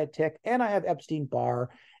bit by a tick and I have Epstein-Barr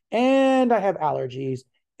and I have allergies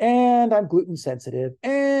and I'm gluten sensitive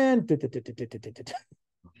and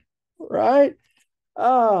right?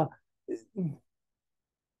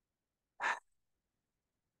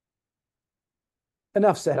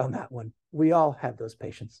 Enough said on that one. We all have those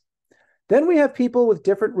patients. Then we have people with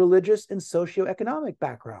different religious and socioeconomic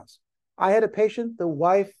backgrounds. I had a patient, the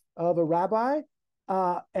wife of a rabbi,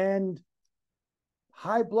 and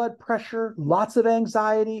high blood pressure, lots of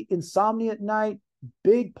anxiety, insomnia at night,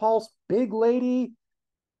 big pulse, big lady.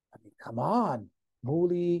 I mean, come on.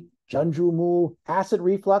 Muli, Junju Mu, acid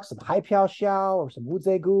reflux, some Hai Piao Xiao or some Wu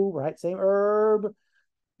Gu, right? Same herb.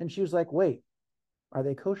 And she was like, wait, are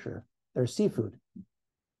they kosher? They're seafood.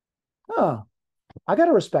 Oh, I got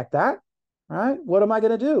to respect that, right? What am I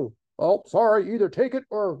going to do? Oh, sorry, either take it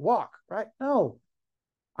or walk, right? No,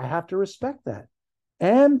 I have to respect that.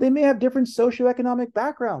 And they may have different socioeconomic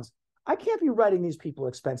backgrounds. I can't be writing these people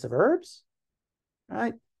expensive herbs,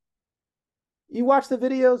 right? You watch the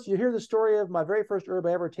videos, you hear the story of my very first herb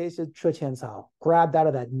I ever tasted, Chuqiancao, grabbed out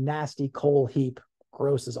of that nasty coal heap,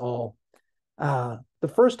 gross as all. The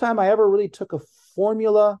first time I ever really took a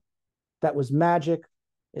formula that was magic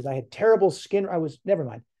is I had terrible skin.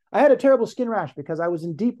 I had a terrible skin rash because I was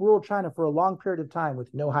in deep rural China for a long period of time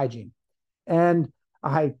with no hygiene. And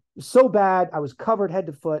I so bad, I was covered head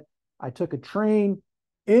to foot. I took a train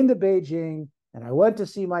into Beijing and I went to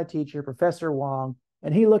see my teacher, Professor Wang,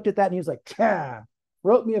 and he looked at that and he was like,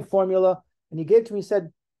 wrote me a formula and he gave it to me, he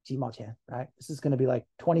said, 几毛钱, right? This is going to be like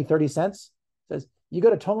 20, 30 cents. Says, you go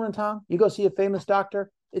to Tongrentang, you go see a famous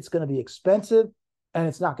doctor, it's going to be expensive and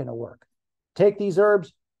it's not going to work. Take these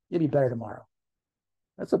herbs, you'll be better tomorrow.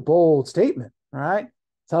 That's a bold statement, all right?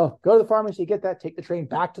 So go to the pharmacy, get that, take the train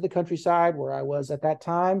back to the countryside where I was at that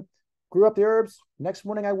time, grew up the herbs. Next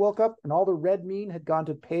morning I woke up and all the red mean had gone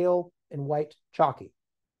to pale and white chalky,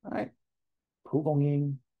 all right? Pu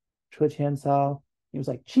Gongying, Chuqiancao. He was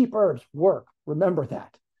like, cheap herbs work. Remember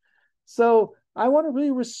that. So I want to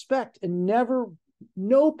really respect and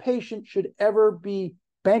no patient should ever be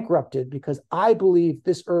bankrupted because I believe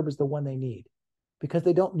this herb is the one they need, because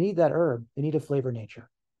they don't need that herb. They need a flavor nature.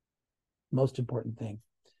 Most important thing.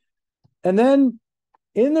 And then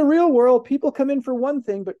in the real world, people come in for one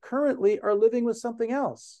thing, but currently are living with something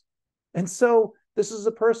else. And so this is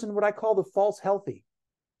a person, what I call the false healthy.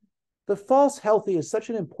 The false healthy is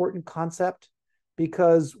such an important concept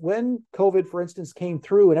because when COVID, for instance, came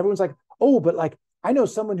through and everyone's like, oh, but like, I know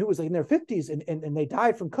someone who was like in their 50s and they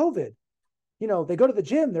died from COVID. You know, they go to the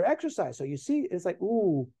gym, they're exercise. So you see, it's like,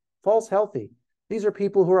 ooh, false healthy. These are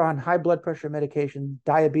people who are on high blood pressure medications,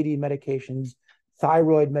 diabetes medications,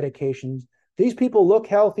 thyroid medications. These people look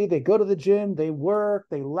healthy. They go to the gym, they work,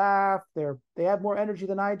 they laugh, they have more energy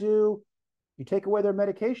than I do. You take away their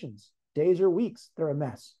medications, days or weeks, they're a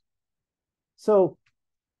mess. So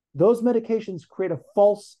those medications create a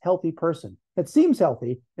false healthy person that seems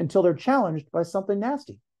healthy until they're challenged by something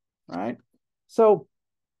nasty, right? So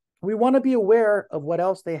we want to be aware of what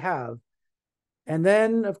else they have. And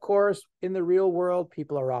then, of course, in the real world,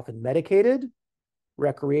 people are often medicated,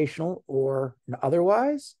 recreational or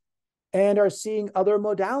otherwise, and are seeing other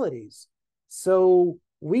modalities. So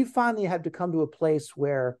we finally have to come to a place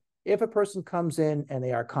where if a person comes in and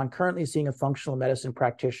they are concurrently seeing a functional medicine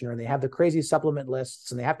practitioner and they have the crazy supplement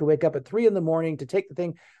lists and they have to wake up at 3 a.m. to take the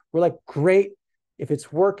thing, we're like, great. If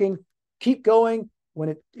it's working, keep going.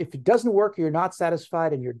 If it doesn't work, you're not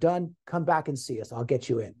satisfied and you're done, come back and see us. I'll get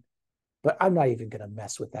you in. But I'm not even going to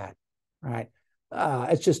mess with that, right?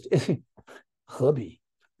 It's just hubby.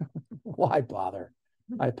 Why bother?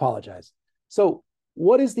 I apologize. So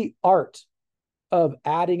what is the art of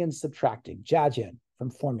adding and subtracting, jiajian,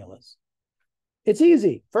 from formulas? It's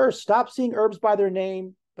easy. First, stop seeing herbs by their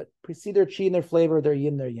name. but we see their qi and their flavor, their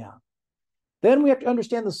yin, their yang. Then we have to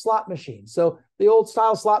understand the slot machine. So the old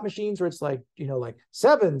style slot machines where it's like, like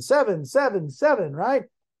 7, 7, 7, 7, right?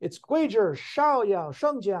 It's Guizhi, Shaoyao,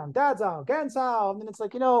 Shengjiang, Dazao, Gansao. And then it's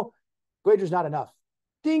like, Guizhi's not enough.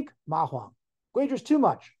 Dink, Ma Huang. Guizhi's too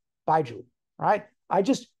much. Baiju, right? I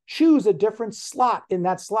just choose a different slot in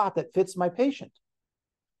that slot that fits my patient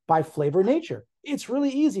by flavor nature. It's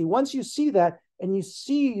really easy. Once you see that and you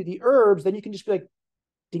see the herbs, then you can just be like,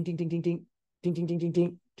 ding, ding, ding, ding, ding, ding, ding, ding, ding,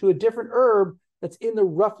 ding, to a different herb that's in the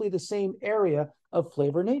roughly the same area of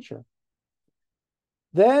flavor nature.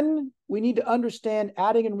 Then we need to understand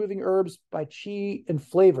adding and removing herbs by qi and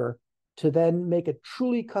flavor to then make a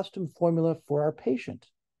truly custom formula for our patient,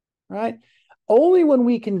 right? Only when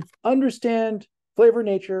we can understand flavor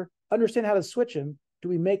nature, understand how to switch them, do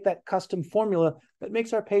we make that custom formula that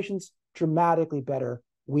makes our patients dramatically better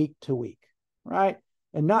week to week, right?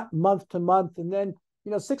 And not month to month. And then,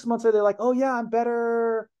 6 months later, they're like, oh yeah, I'm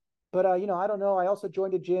better. But, I don't know. I also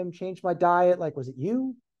joined a gym, changed my diet. Like, was it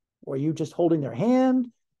you? Or are you just holding their hand?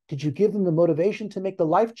 Did you give them the motivation to make the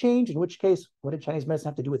life change? In which case, what did Chinese medicine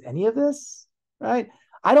have to do with any of this? Right?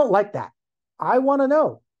 I don't like that. I want to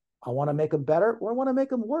know. I want to make them better or I want to make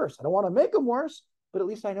them worse. I don't want to make them worse, but at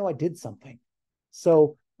least I know I did something.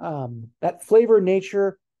 So that flavor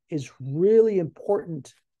nature is really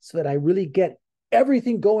important so that I really get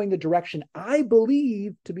everything going the direction I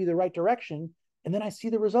believe to be the right direction. And then I see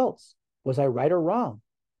the results. Was I right or wrong?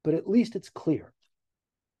 But at least it's clear.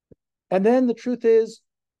 And then the truth is,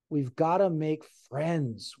 we've got to make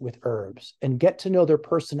friends with herbs and get to know their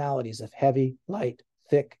personalities of heavy, light,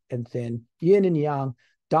 thick, and thin, yin and yang,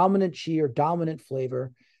 dominant qi or dominant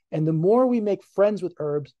flavor. And the more we make friends with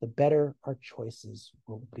herbs, the better our choices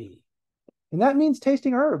will be. And that means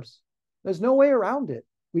tasting herbs. There's no way around it.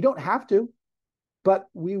 We don't have to, but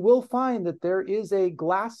we will find that there is a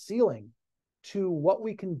glass ceiling to what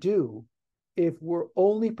we can do if we're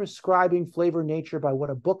only prescribing flavor nature by what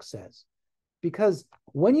a book says. Because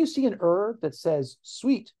when you see an herb that says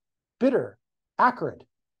sweet, bitter, acrid,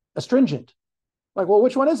 astringent, like, well,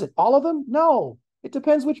 which one is it? All of them? No, it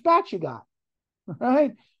depends which batch you got,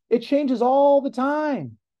 right? It changes all the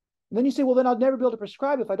time. And then you say, well, then I'll never be able to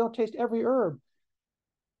prescribe if I don't taste every herb.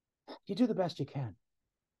 You do the best you can.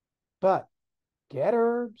 But get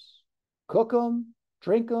herbs, cook them,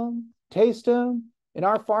 drink them, taste them. In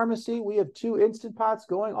our pharmacy, we have 2 instant pots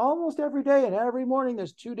going almost every day. And every morning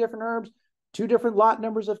there's 2 different herbs, 2 different lot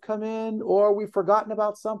numbers have come in, or we've forgotten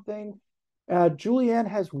about something. Julianne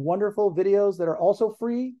has wonderful videos that are also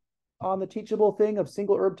free on the teachable thing of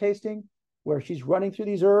single herb tasting, where she's running through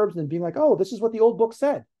these herbs and being like, oh, this is what the old book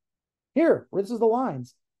said. Here, this is the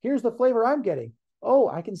lines. Here's the flavor I'm getting. Oh,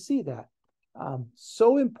 I can see that.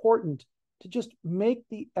 So important to just make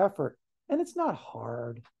the effort. And it's not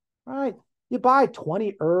hard, right? You buy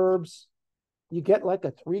 20 herbs, you get like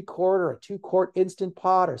a 3-quart or a 2-quart instant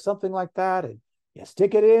pot or something like that, and you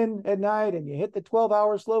stick it in at night and you hit the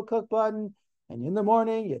 12-hour slow cook button, and in the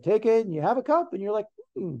morning you take it and you have a cup and you're like,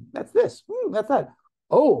 that's this, that's that.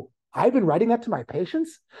 Oh, I've been writing that to my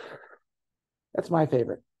patients. That's my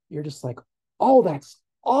favorite. You're just like, oh, that's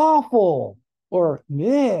awful, or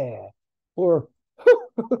meh, or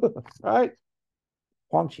right?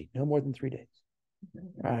 Huangqi, no more than 3 days.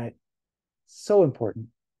 Right. So important.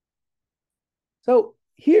 So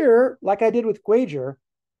here, like I did with Guizhi,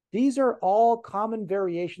 these are all common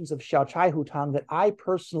variations of Xiao Chai Hu Tang that I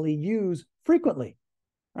personally use frequently,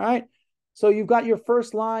 right? So you've got your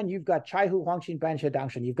first line, you've got Chai Hu, Huangqin, Banxia,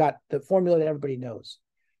 Dangshan. You've got the formula that everybody knows.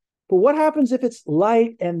 But what happens if it's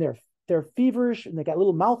light and they're feverish and they got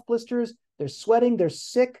little mouth blisters, they're sweating, they're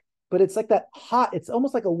sick, but it's like that hot, it's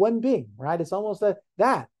almost like a Wenbing, right? It's almost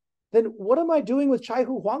that. Then what am I doing with Chai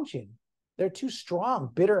Hu, Huangqin? They're too strong,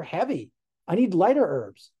 bitter, heavy. I need lighter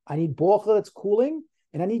herbs. I need bohe that's cooling,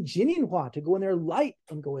 and I need Jininhua to go in there light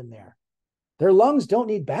and go in there. Their lungs don't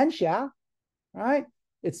need Banxia, right?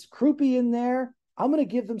 It's croupy in there. I'm going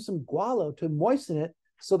to give them some gualo to moisten it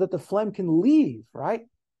so that the phlegm can leave, right?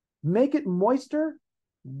 Make it moister.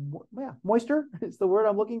 Yeah, moister is the word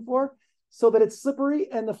I'm looking for, so that it's slippery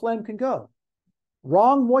and the phlegm can go.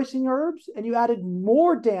 Wrong moistening herbs, and you added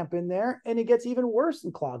more damp in there, and it gets even worse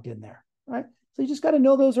and clogged in there, right? So you just got to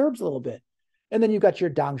know those herbs a little bit. And then you got your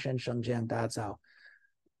Dangshan, Shengjiang, Dazao.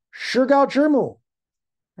 Shigao Zhimu,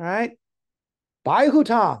 right? Bai Hu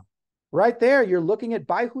Tang, right there. You're looking at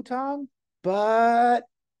Bai Hu Tang, but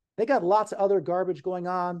they got lots of other garbage going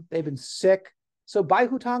on. They've been sick. So Bai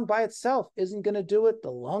Hu Tang by itself isn't going to do it.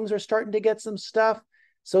 The lungs are starting to get some stuff.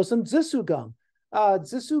 So some Zisu Gum.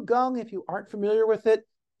 Zisu Gum, if you aren't familiar with it,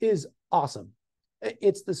 is awesome.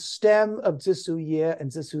 It's the stem of Zisu Ye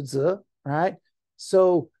and Zisu Zi, right?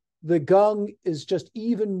 So the gum is just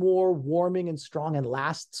even more warming and strong and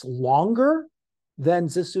lasts longer than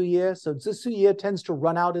Zisu Ye. So Zisu Ye tends to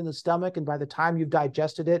run out in the stomach, and by the time you've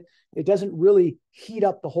digested it, it doesn't really heat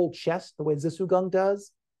up the whole chest the way Zisu Gum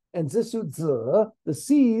does. And Zisu Zi, the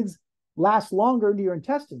seeds, last longer into your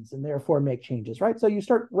intestines and therefore make changes, right? So you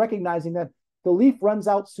start recognizing that the leaf runs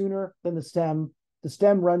out sooner than the stem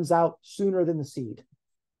runs out sooner than the seed,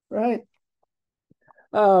 right?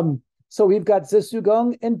 So we've got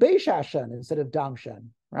Zisugong and Beishashen instead of Dangshen,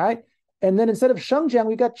 right? And then instead of Shengjiang,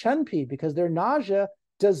 we've got Chenpi because their nausea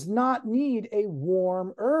does not need a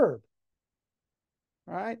warm herb,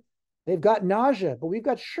 right? They've got nausea, but we've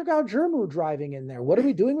got Shigao Zhimu driving in there. What are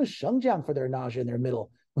we doing with Shengjiang for their nausea in their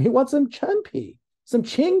middle? We want some Chenpi, some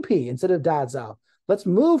Qingpi instead of Dazao. Let's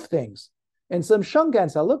move things. And some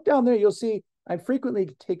Shenggansao. Look down there, you'll see I frequently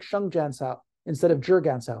take Shenggansao instead of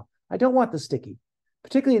Zhigansao. I don't want the sticky.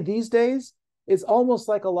 Particularly these days, it's almost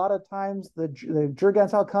like a lot of times the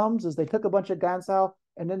Zhigansao comes is they took a bunch of gansao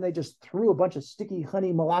and then they just threw a bunch of sticky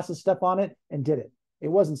honey molasses stuff on it and did it. It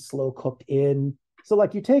wasn't slow cooked in. So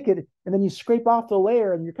like you take it and then you scrape off the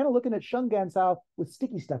layer and you're kind of looking at Shenggansao with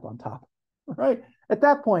sticky stuff on top, right? At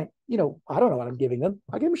that point, I don't know what I'm giving them.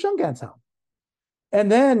 I give them Shenggansao.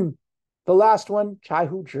 And then the last one,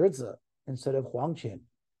 Chaihu Zhizi instead of Huangqin.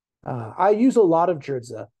 I use a lot of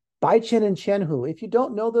Zhizi. Baiqian and Qianhu. If you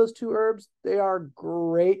don't know those two herbs, they are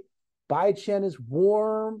great. Baiqian is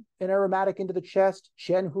warm and aromatic into the chest.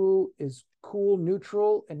 Qianhu is cool,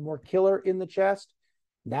 neutral, and more killer in the chest.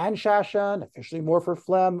 Nanshashan, officially more for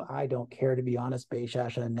phlegm. I don't care, to be honest.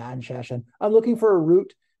 Beishashan and Nanshashan. I'm looking for a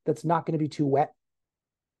root that's not going to be too wet.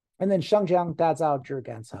 And then Shengjiang, Dazao,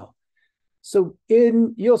 Zhigansao. So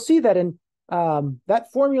you'll see that in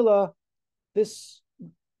that formula, this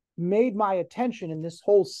made my attention, and this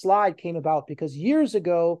whole slide came about because years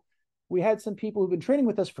ago, we had some people who've been training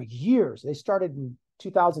with us for years. They started in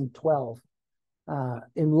 2012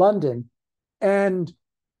 in London. And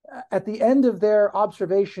at the end of their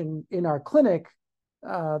observation in our clinic,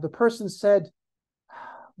 the person said,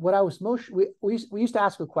 what I was most, we used to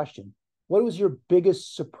ask a question. What was your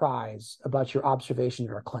biggest surprise about your observation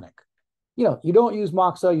at our clinic? You don't use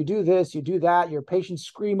Moxa, you do this, you do that, your patients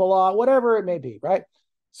scream a lot, whatever it may be, right?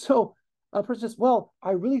 So a person says, well,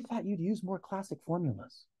 I really thought you'd use more classic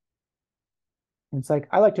formulas. And it's like,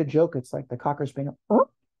 I like to joke, it's like the cocker spaniel,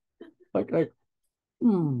 like,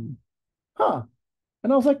 huh.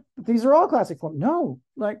 And I was like, these are all classic formulas. No,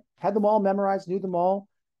 like had them all memorized, knew them all.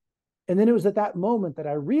 And then it was at that moment that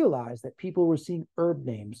I realized that people were seeing herb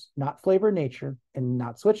names, not flavor nature, and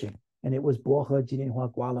not switching. And it was Bohe,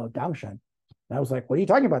 Jininhua, Gualo, Dangshan. And I was like, what are you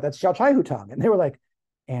talking about? That's Xiao Chai Hu Tang. And they were like,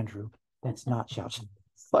 Andrew, that's not Xiao Chai.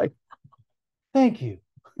 Like, thank you.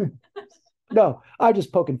 No, I'm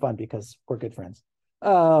just poking fun because we're good friends.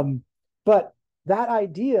 But that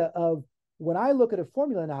idea of when I look at a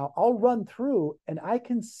formula now, I'll run through and I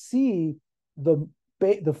can see the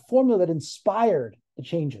formula that inspired the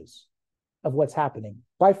changes of what's happening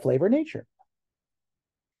by flavor nature.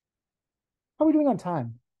 How are we doing on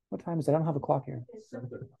time? What time is it? I don't have a clock here.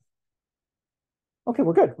 Okay,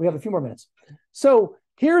 we're good. We have a few more minutes. So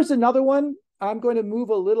here's another one. I'm going to move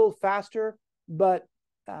a little faster, but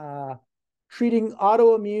treating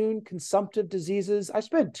autoimmune consumptive diseases. I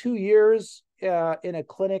spent 2 years in a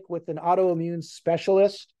clinic with an autoimmune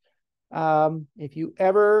specialist. If you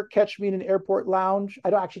ever catch me in an airport lounge, I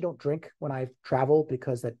actually don't drink when I travel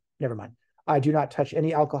because never mind. I do not touch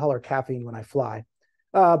any alcohol or caffeine when I fly.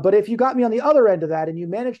 But if you got me on the other end of that and you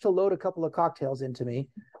managed to load a couple of cocktails into me,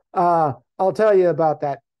 I'll tell you about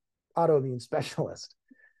that autoimmune specialist.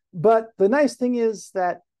 But the nice thing is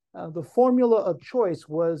that the formula of choice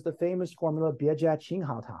was the famous formula Biejia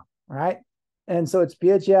Qinghao Tang, right? And so it's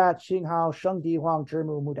Biejia Qinghao Sheng Di Huang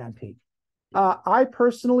Zhimu Mudan Pi. I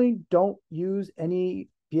personally don't use any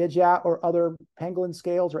Biejia or other pangolin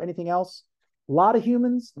scales or anything else. A lot of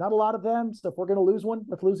humans, not a lot of them. So if we're going to lose one,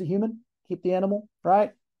 let's lose a human, keep the animal,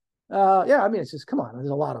 right? Yeah, I mean, it's just, come on, there's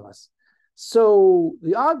a lot of us. So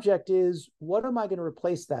the object is, what am I going to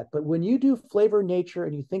replace that? But when you do flavor nature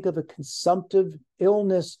and you think of a consumptive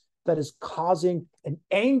illness that is causing an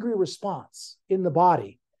angry response in the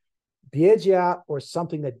body, Biejia or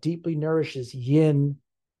something that deeply nourishes yin,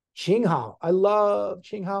 Qinghao. I love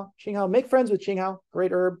Qinghao. Qinghao, make friends with Qinghao,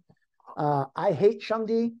 great herb. I hate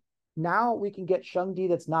Shengdi. Now we can get Shengdi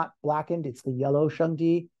that's not blackened. It's the yellow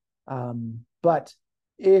Shengdi. But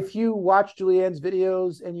if you watch Julianne's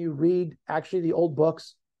videos and you read actually the old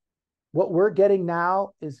books, what we're getting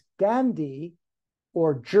now is Gandhi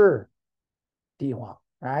or Zhi Dihuang,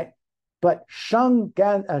 right? But Sheng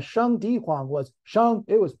Di Huang was Sheng,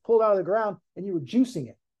 it was pulled out of the ground and you were juicing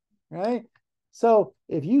it, right? So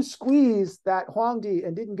if you squeeze that Huang Di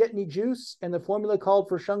and didn't get any juice and the formula called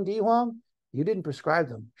for Sheng Di Huang, you didn't prescribe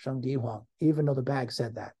them Sheng Di Huang, even though the bag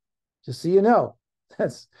said that. Just so you know,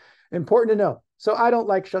 that's important to know. So I don't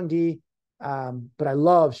like Sheng Di, but I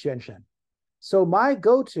love Xuan Shen. So my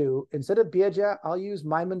go-to, instead of Biejia, I'll use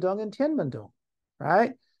Mai Mendong and Tian Mendong,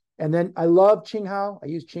 right? And then I love Qinghao. I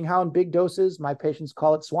use Qinghao in big doses. My patients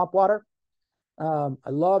call it swamp water. I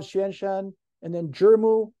love Xuan Shen, and then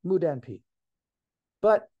Zhimu Mudanpi.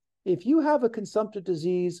 But if you have a consumptive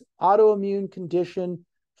disease, autoimmune condition,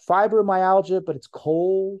 fibromyalgia, but it's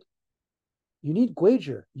cold, you need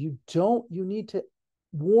Guizhi. You need to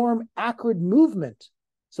warm, acrid movement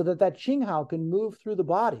so that Qinghao can move through the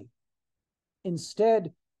body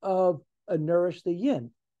instead of nourish the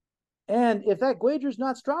yin. And if that Guizhi is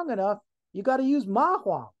not strong enough, you got to use Ma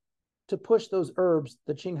Huang to push those herbs,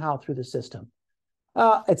 the Qinghao, through the system.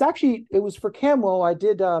 It was for Kamwo. I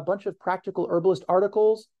did a bunch of practical herbalist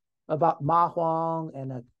articles about Ma Huang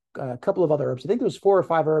and a couple of other herbs. I think there was 4 or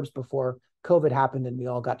 5 herbs before COVID happened and we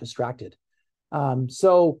all got distracted.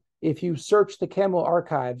 So if you search the Kamwo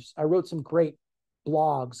archives, I wrote some great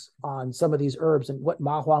blogs on some of these herbs and what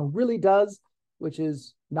Ma Huang really does, which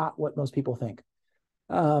is not what most people think.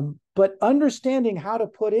 But understanding how to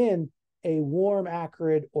put in a warm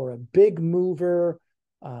acrid or a big mover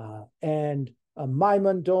and a Mai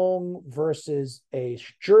Mendong versus a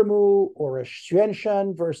Zhimu or a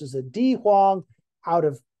Xuanshan versus a Di Huang out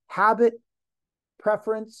of habit,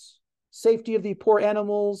 preference, safety of the poor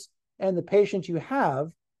animals, and the patient you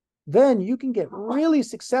have, then you can get really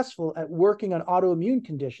successful at working on autoimmune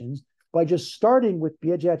conditions by just starting with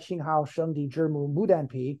Biejia, Qinghao, Shengdi, Zhimu,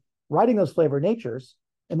 Mudanpi, writing those flavor natures,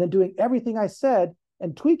 and then doing everything I said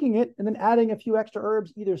and tweaking it, and then adding a few extra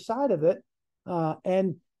herbs either side of it.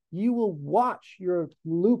 And you will watch your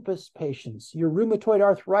lupus patients, your rheumatoid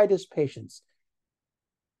arthritis patients.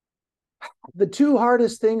 The 2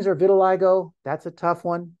 hardest things are vitiligo. That's a tough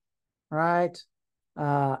one, right?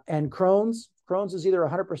 And Crohn's. Crohn's is either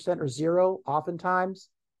 100% or 0 oftentimes.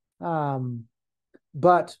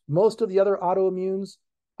 But most of the other autoimmunes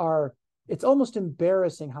it's almost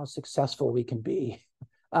embarrassing how successful we can be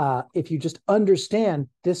if you just understand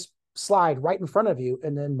this slide right in front of you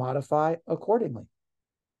and then modify accordingly.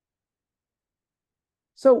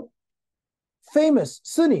 So famous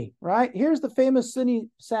Sini, right? Here's the famous Sini,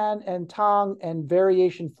 San, and Tang and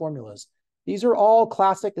variation formulas. These are all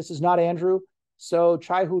classic. This is not Andrew. So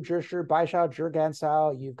Chai Hu Zhishi, Bai Shao, Zhi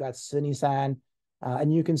Gansao, you've got Sini San.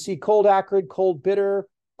 And you can see cold acrid, cold bitter,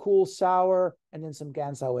 cool sour, and then some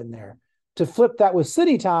Gansao in there. To flip that with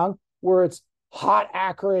Sini Tang, where it's hot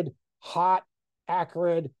acrid,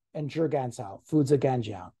 and Zhi Gansao, Fuzhe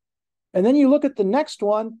Ganjiang. And then you look at the next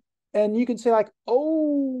one, and you can say like,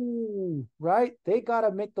 oh, right? They got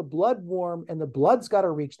to make the blood warm and the blood's got to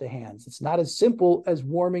reach the hands. It's not as simple as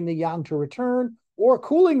warming the yang to return or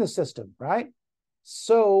cooling the system, right?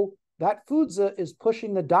 So that Fuzhe is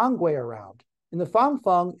pushing the Dangui around and the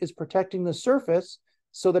Fangfeng is protecting the surface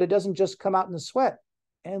so that it doesn't just come out in the sweat.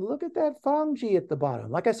 And look at that Fangji at the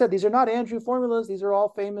bottom. Like I said, these are not Andrew formulas. These are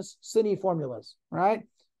all famous Sini formulas, right?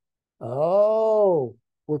 Oh,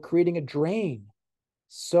 we're creating a drain.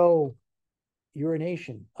 So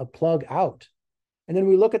urination, a plug out. And then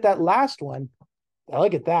we look at that last one.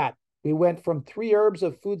 Look at that. We went from 3 herbs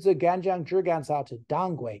of Fuzhe, Ganjiang, Zhi Gansao to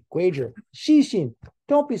Dangui, Guizhi, Xixin.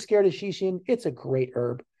 Don't be scared of Xixin. It's a great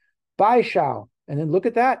herb. Bai Shao. And then look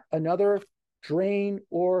at that. Another drain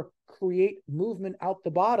or create movement out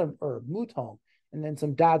the bottom herb, Mutong. And then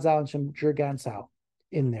some Dazao and some Zhi Gansao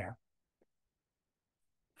in there.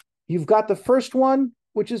 You've got the first one,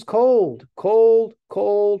 which is cold, cold,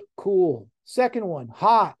 cold, cool. Second one,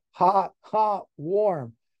 hot, hot, hot,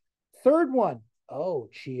 warm. Third one, oh,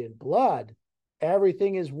 qi and blood.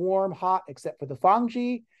 Everything is warm, hot, except for the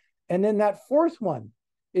Fangji. And then that fourth one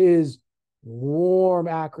is warm,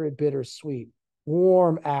 acrid, bitter, sweet.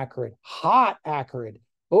 Warm, acrid, hot, acrid.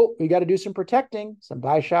 Oh, we got to do some protecting, some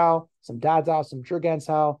Baishao, some Dazao, some Zhi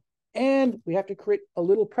Gansao. And we have to create a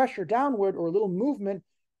little pressure downward or a little movement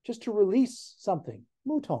just to release something.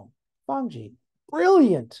 Mutong, Fangji.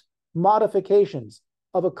 Brilliant modifications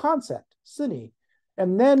of a concept, Sini.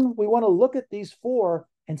 And then we want to look at these 4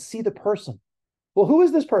 and see the person. Well, who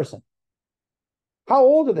is this person? How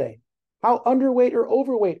old are they? How underweight or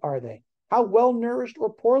overweight are they? How well nourished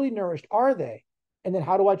or poorly nourished are they? And then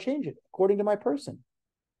how do I change it according to my person?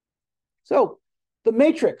 So the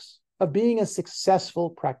matrix of being a successful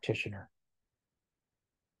practitioner.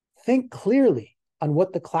 Think clearly on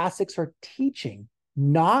what the classics are teaching,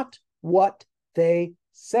 not what they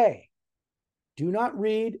say. Do not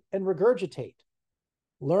read and regurgitate.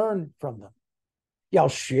 Learn from them. 要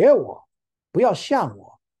学我，不要像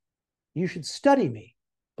我. You should study me,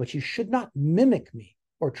 but you should not mimic me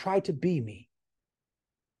or try to be me.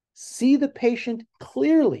 See the patient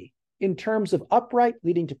clearly in terms of upright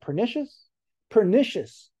leading to pernicious,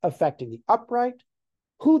 pernicious affecting the upright,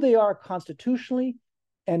 who they are constitutionally,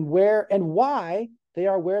 and where and why they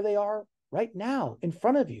are where they are right now in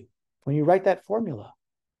front of you when you write that formula.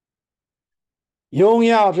 用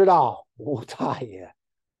药之道，无他也.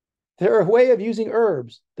 They're a way of using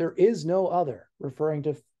herbs. There is no other, referring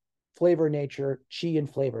to flavor, nature, qi, and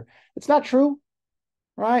flavor. It's not true,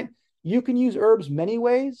 right? You can use herbs many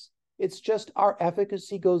ways. It's just our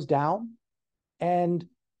efficacy goes down. And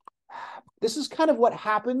this is kind of what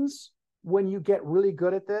happens when you get really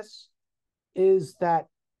good at this, is that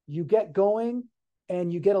you get going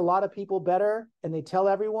and you get a lot of people better and they tell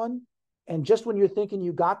everyone. And just when you're thinking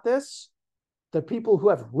you got this, the people who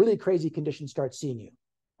have really crazy conditions start seeing you,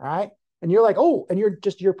 right? And you're like, oh, and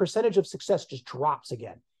your percentage of success just drops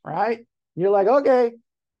again, right? And you're like, okay,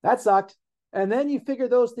 that sucked. And then you figure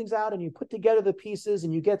those things out and you put together the pieces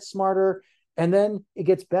and you get smarter, and then it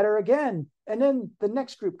gets better again. And then the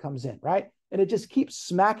next group comes in, right? And it just keeps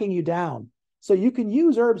smacking you down. So you can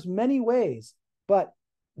use herbs many ways, but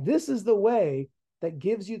this is the way that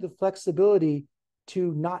gives you the flexibility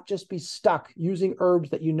to not just be stuck using herbs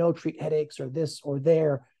that you know treat headaches or this or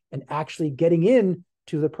there, and actually getting in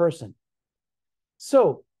to the person.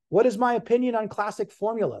 So what is my opinion on classic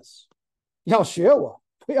formulas? 要学我，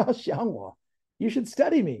不要想我. You should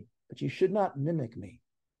study me, but you should not mimic me.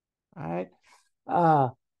 All right.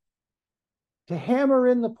 To hammer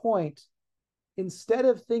in the point, instead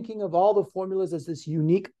of thinking of all the formulas as this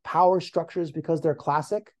unique power structures because they're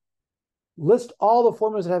classic, list all the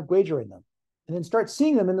formulas that have Guizhi in them, and then start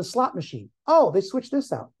seeing them in the slot machine. Oh, they switch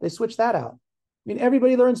this out. They switch that out. I mean,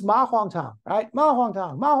 everybody learns Ma Huang Tang, right? Ma Huang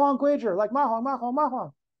Tang, Ma Huang Guizhi, like Ma Huang, Ma Huang, Ma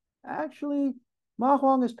Huang. Actually, Ma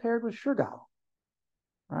Huang is paired with Shigao,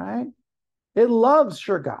 right? It loves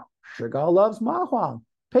Shigao. Shigao loves Ma Huang.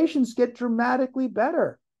 Patients get dramatically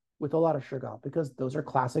better with a lot of Shigao because those are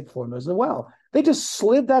classic formulas as well. They just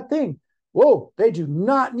slid that thing. Whoa, they do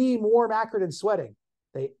not need warm, acrid, and sweating.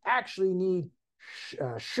 They actually need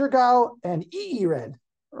Shigao and Yi Red,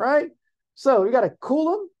 right? So we got to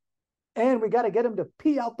cool them, and we got to get them to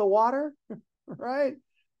pee out the water, right?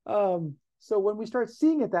 So when we start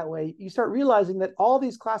seeing it that way, you start realizing that all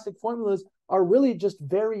these classic formulas are really just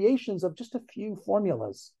variations of just a few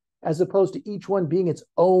formulas, as opposed to each one being its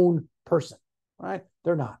own person, right?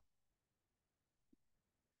 They're not.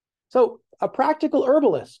 So a practical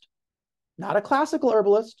herbalist, not a classical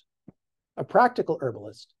herbalist, a practical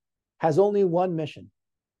herbalist has only one mission.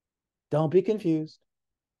 Don't be confused.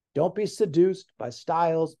 Don't be seduced by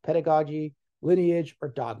styles, pedagogy, lineage, or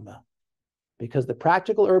dogma, because the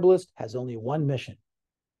practical herbalist has only one mission.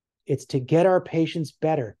 It's to get our patients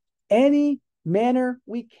better any manner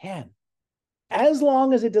we can, as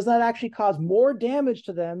long as it does not actually cause more damage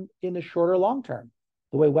to them in the short or long term,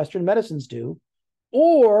 the way Western medicines do,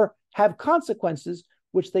 or have consequences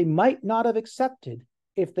which they might not have accepted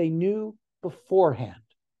if they knew beforehand.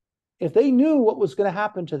 If they knew what was going to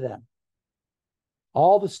happen to them,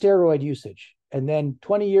 all the steroid usage, and then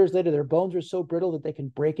 20 years later, their bones are so brittle that they can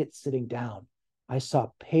break it sitting down. I saw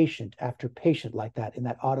patient after patient like that in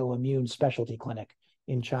that autoimmune specialty clinic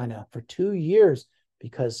in China for 2 years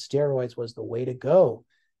because steroids was the way to go.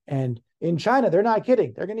 And in China, they're not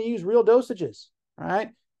kidding. They're going to use real dosages, right?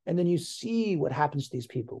 And then you see what happens to these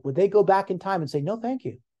people. Would they go back in time and say, no, thank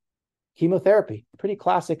you? Chemotherapy, pretty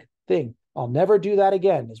classic thing. I'll never do that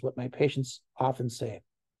again, is what my patients often say.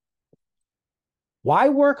 Why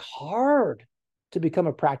work hard to become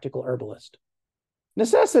a practical herbalist?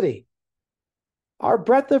 Necessity. Our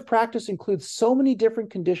breadth of practice includes so many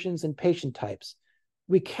different conditions and patient types.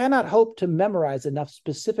 We cannot hope to memorize enough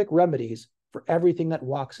specific remedies for everything that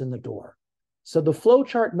walks in the door. So the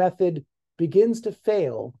flowchart method begins to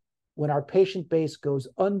fail when our patient base goes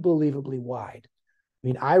unbelievably wide. I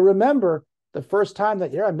mean, I remember the first time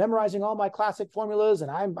that I'm memorizing all my classic formulas,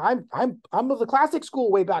 and I'm of the classic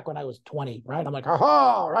school way back when I was 20, right? I'm like,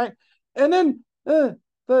 aha, right? And then the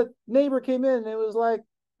neighbor came in and it was like,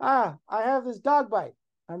 I have this dog bite.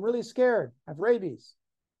 I'm really scared. I have rabies.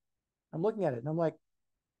 I'm looking at it and I'm like,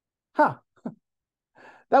 that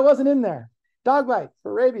wasn't in there. Dog bite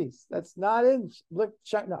for rabies. That's not in. Look,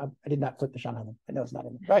 no, I did not flip the Shanghai. I know it's not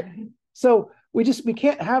in there, right? So we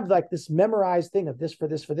can't have like this memorized thing of this for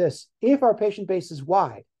this for this. If our patient base is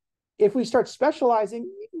wide, if we start specializing,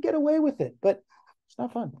 you can get away with it, but it's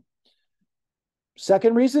not fun.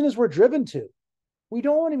 Second reason is we're driven to. We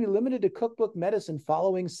don't want to be limited to cookbook medicine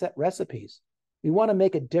following set recipes. We want to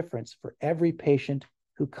make a difference for every patient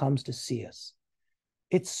who comes to see us.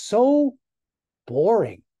 It's so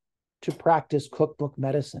boring to practice cookbook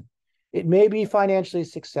medicine. It may be financially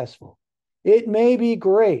successful. It may be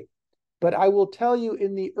great, but I will tell you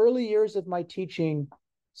in the early years of my teaching,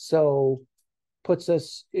 so puts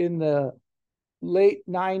us in the late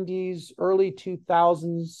 90s, early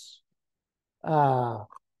 2000s,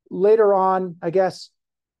 later on, I guess,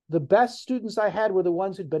 the best students I had were the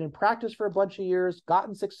ones who'd been in practice for a bunch of years,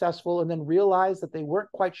 gotten successful, and then realized that they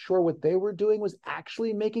weren't quite sure what they were doing was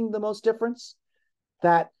actually making the most difference,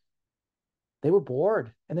 that they were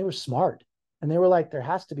bored and they were smart. And they were like, there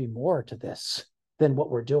has to be more to this than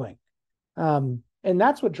what we're doing. And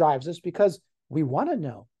that's what drives us, because we want to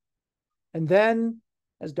know. And then,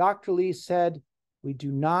 as Dr. Lee said, we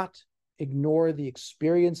do not ignore the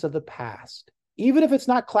experience of the past, even if it's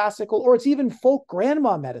not classical or it's even folk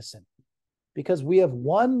grandma medicine, because we have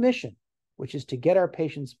one mission, which is to get our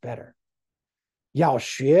patients better. 要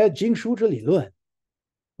学经书之理论.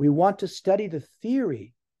 We want to study the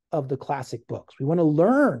theory of the classic books. We want to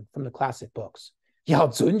learn from the classic books. 要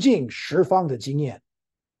尊敬十方的经验.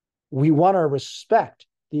 We want to respect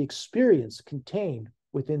the experience contained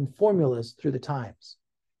within formulas through the times.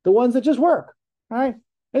 The ones that just work, right?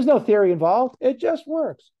 There's no theory involved. It just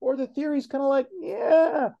works. Or the theory's kind of like,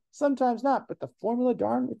 yeah, sometimes not, but the formula,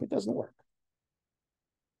 darn if it doesn't work.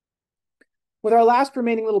 With our last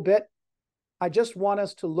remaining little bit, I just want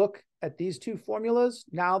us to look at these two formulas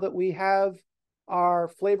now that we have our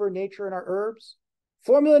flavor, nature, and our herbs.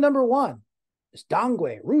 Formula number one is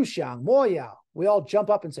Dangui, Ruxiang, Moyao. We all jump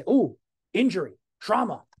up and say, ooh, injury,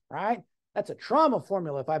 trauma, right? That's a trauma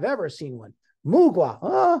formula if I've ever seen one.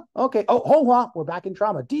 Mugua, okay. Oh, Honghua, we're back in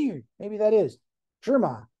trauma. Di, maybe that is.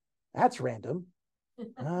 Zhima, that's random. They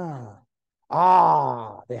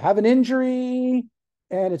have an injury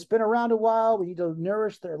and it's been around a while. We need to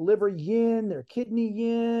nourish their liver yin, their kidney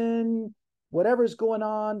yin, whatever's going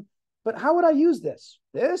on. But how would I use this?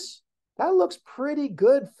 That looks pretty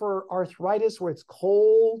good for arthritis where it's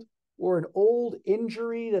cold, or an old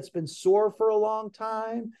injury that's been sore for a long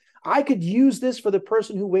time. I could use this for the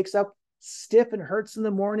person who wakes up stiff and hurts in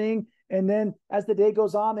the morning, and then as the day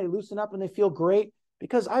goes on, they loosen up and they feel great,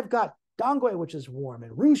 because I've got Dangui, which is warm,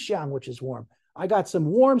 and Ruxiang, which is warm. I got some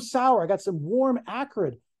warm sour. I got some warm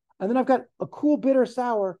acrid. And then I've got a cool bitter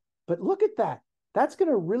sour. But look at that. That's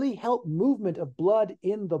going to really help movement of blood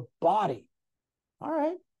in the body. All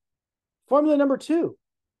right. Formula number two,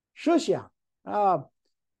 Shuxiang.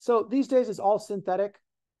 So these days it's all synthetic,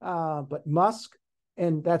 but musk,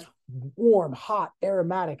 and that's warm, hot,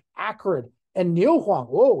 aromatic, acrid. And Niuhuang,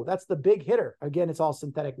 whoa, that's the big hitter. Again, it's all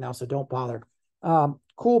synthetic now, so don't bother.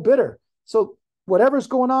 Cool bitter. So whatever's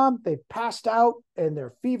going on, they've passed out and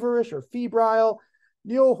they're feverish or febrile.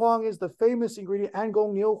 Niuhuang is the famous ingredient,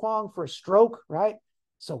 Angong Niuhuang, for stroke, right?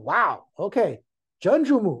 So wow, okay.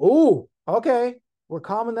 Zhenjumu, ooh, okay. We're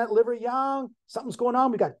calming that liver yang. Something's going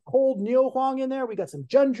on. We got cold Niuhuang in there. We got some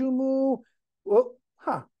Zhenjumu. Well,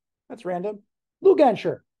 that's random.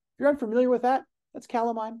 Luganshi. If you're unfamiliar with that, that's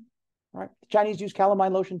calamine. All right. The Chinese use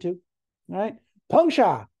calamine lotion too. All right.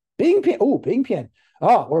 Pengsha. Bingpian. Oh, Bingpian.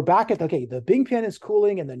 Oh, we're back at, okay, the Bingpian is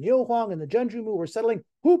cooling and the Niuhuang and the Zhenjumu, we're settling.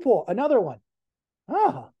 Hupo, another one.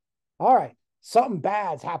 All right. Something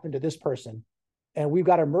bad's happened to this person. And we've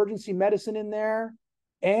got emergency medicine in there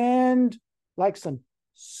and like some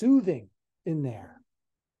soothing in there.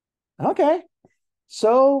 Okay.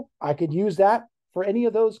 So I could use that for any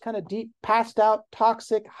of those kind of deep, passed out,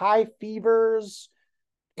 toxic, high fevers,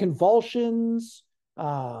 convulsions,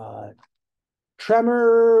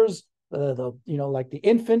 tremors, like the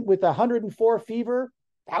infant with 104 fever.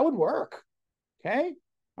 That would work. Okay.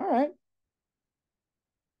 All right.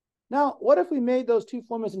 Now, what if we made those two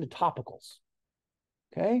formulas into topicals?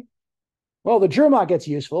 Okay. Well, the Zhima gets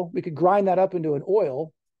useful. We could grind that up into an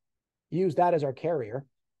oil, use that as our carrier,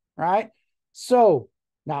 right? So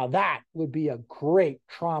now that would be a great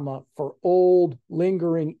trauma for old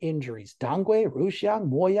lingering injuries. Dangui, Ruxiang,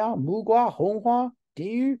 Moya, Mugua, Honghua,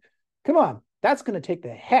 Diyu. Come on, that's going to take the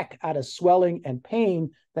heck out of swelling and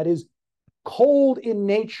pain that is cold in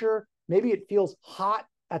nature. Maybe it feels hot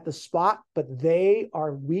at the spot, but they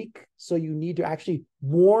are weak. So you need to actually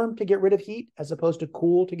warm to get rid of heat as opposed to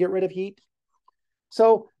cool to get rid of heat.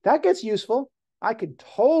 So that gets useful. I could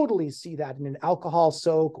totally see that in an alcohol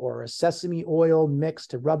soak or a sesame oil mix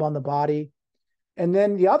to rub on the body. And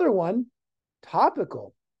then the other one,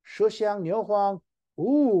 topical, Shuxiang, Niuhuang.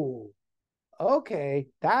 Ooh, okay,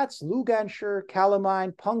 that's Luganshi,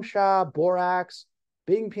 calamine, Pengsha, borax,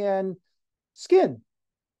 Bingpian. Skin,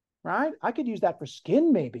 right? I could use that for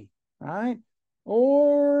skin maybe, right?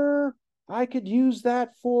 Or I could use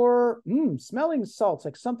that for smelling salts,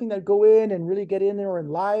 like something that go in and really get in there or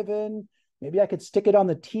enliven. Maybe I could stick it on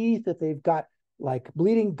the teeth if they've got like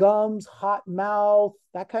bleeding gums, hot mouth,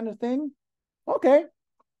 that kind of thing. Okay.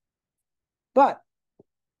 But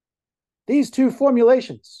these two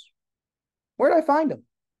formulations, where did I find them?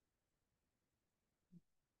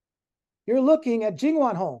 You're looking at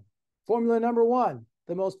Jingwanhong, formula number 1,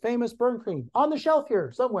 the most famous burn cream, on the shelf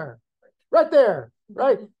here somewhere. Right there,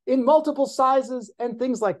 right? In multiple sizes and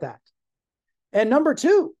things like that. And number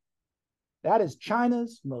 2, that is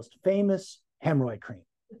China's most famous hemorrhoid cream.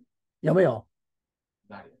 Yummy.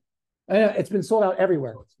 It's been sold out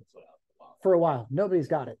everywhere for a while. Nobody's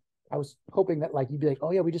got it. I was hoping that like you'd be like,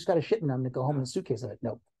 oh yeah, we just got a shipment. I'm gonna go home in a suitcase of it.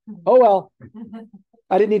 No. Oh well.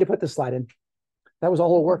 I didn't need to put this slide in. That was a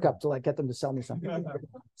whole workup to like get them to sell me something.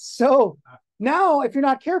 So now if you're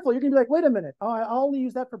not careful, you're gonna be like, wait a minute. Oh, I'll only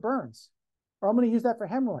use that for burns, or I'm gonna use that for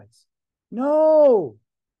hemorrhoids. No.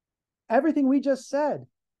 Everything we just said.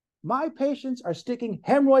 My patients are sticking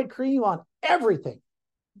hemorrhoid cream on everything.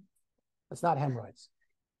 That's not hemorrhoids.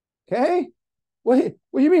 Okay? What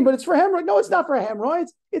do you mean? But it's for hemorrhoids. No, it's not for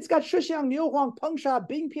hemorrhoids. It's got Shuxiang, Niuhuang, Pengsha,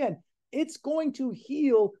 Bingpian. It's going to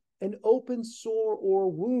heal an open sore or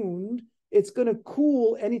wound. It's going to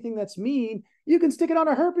cool anything that's mean. You can stick it on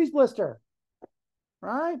a herpes blister,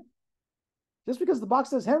 right? Just because the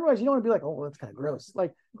box says hemorrhoids, you don't want to be like, oh, that's kind of gross.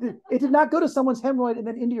 Like, it did not go to someone's hemorrhoid and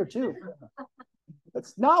then into your tube.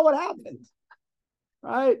 That's not what happened,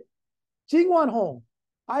 right? Jingwanhong.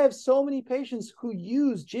 I have so many patients who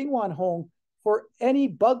use Jingwanhong for any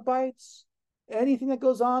bug bites, anything that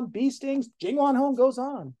goes on, bee stings, Jingwanhong goes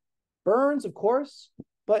on. Burns, of course,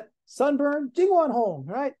 but sunburn, Jingwanhong,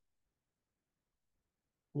 right?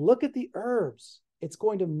 Look at the herbs. It's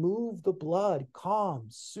going to move the blood, calm,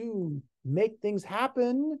 soothe, make things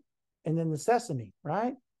happen. And then the sesame,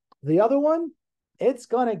 right? The other one, it's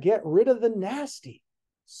going to get rid of the nasty.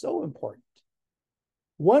 So important.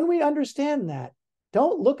 When we understand that,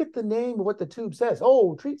 don't look at the name of what the tube says.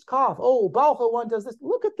 Oh, treats cough. Oh, Balfa 1 does this.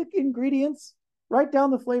 Look at the ingredients, write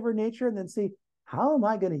down the flavor nature, and then see, how am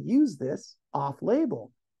I going to use this off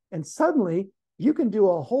label? And suddenly you can do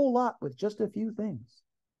a whole lot with just a few things.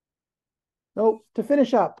 So to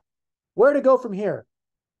finish up, where to go from here?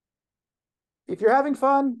 If you're having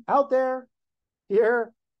fun out there,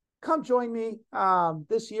 here, come join me.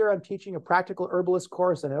 This year I'm teaching a practical herbalist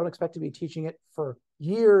course, and I don't expect to be teaching it for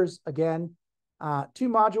years again. 2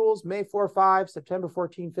 modules, May 4, 5, September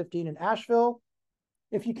 14, 15 in Asheville.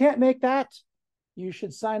 If you can't make that, you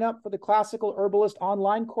should sign up for the Classical Herbalist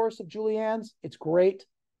online course of Julianne's. It's great.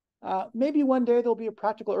 Maybe one day there'll be a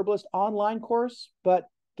Practical Herbalist online course, but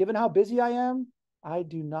given how busy I am, I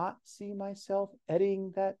do not see myself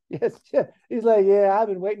editing that. Yes, he's like, yeah, I've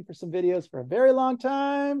been waiting for some videos for a very long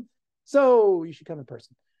time, so you should come in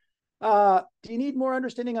person. Do you need more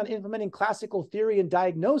understanding on implementing classical theory and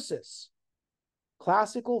diagnosis?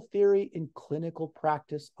 Classical Theory in Clinical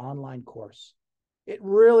Practice online course. It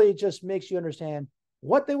really just makes you understand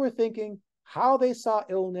what they were thinking, how they saw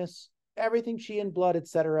illness, everything chi and blood,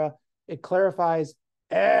 etc. It clarifies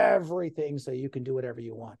everything so you can do whatever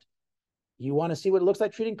you want. You want to see what it looks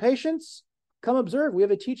like treating patients? Come observe. We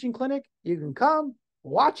have a teaching clinic. You can come,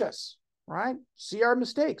 watch us, right? See our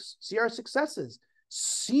mistakes, see our successes,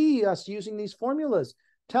 see us using these formulas.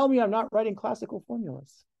 Tell me I'm not writing classical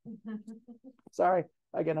formulas. Sorry,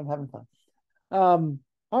 again, I'm having fun.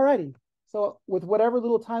 All righty. So with whatever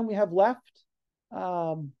little time we have left,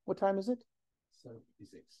 what time is it?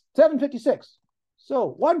 7:56. 7:56. So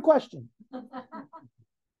one question.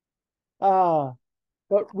 But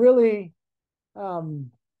really,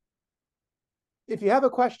 if you have a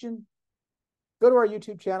question, go to our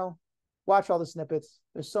YouTube channel, watch all the snippets.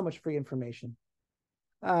 There's so much free information.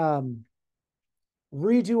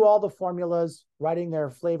 Redo all the formulas, writing their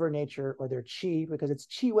flavor, nature, or their qi, because it's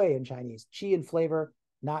qi wei in Chinese. Qi and flavor,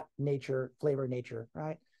 not nature, flavor, nature,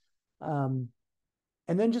 right? And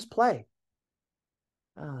then just play.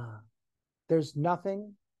 There's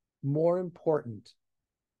nothing more important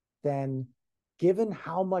than, given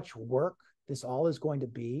how much work this all is going to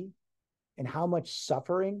be and how much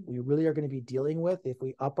suffering we really are going to be dealing with if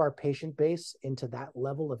we up our patient base into that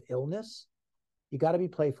level of illness, you got to be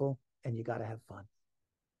playful and you got to have fun.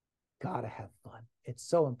 Gotta have fun. It's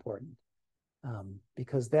so important,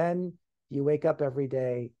 because then you wake up every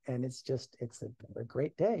day and it's a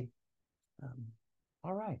great day.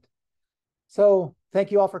 All right. So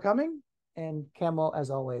thank you all for coming. And Kamwo, as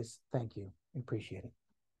always, thank you. I appreciate it.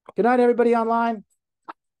 Good night, everybody online.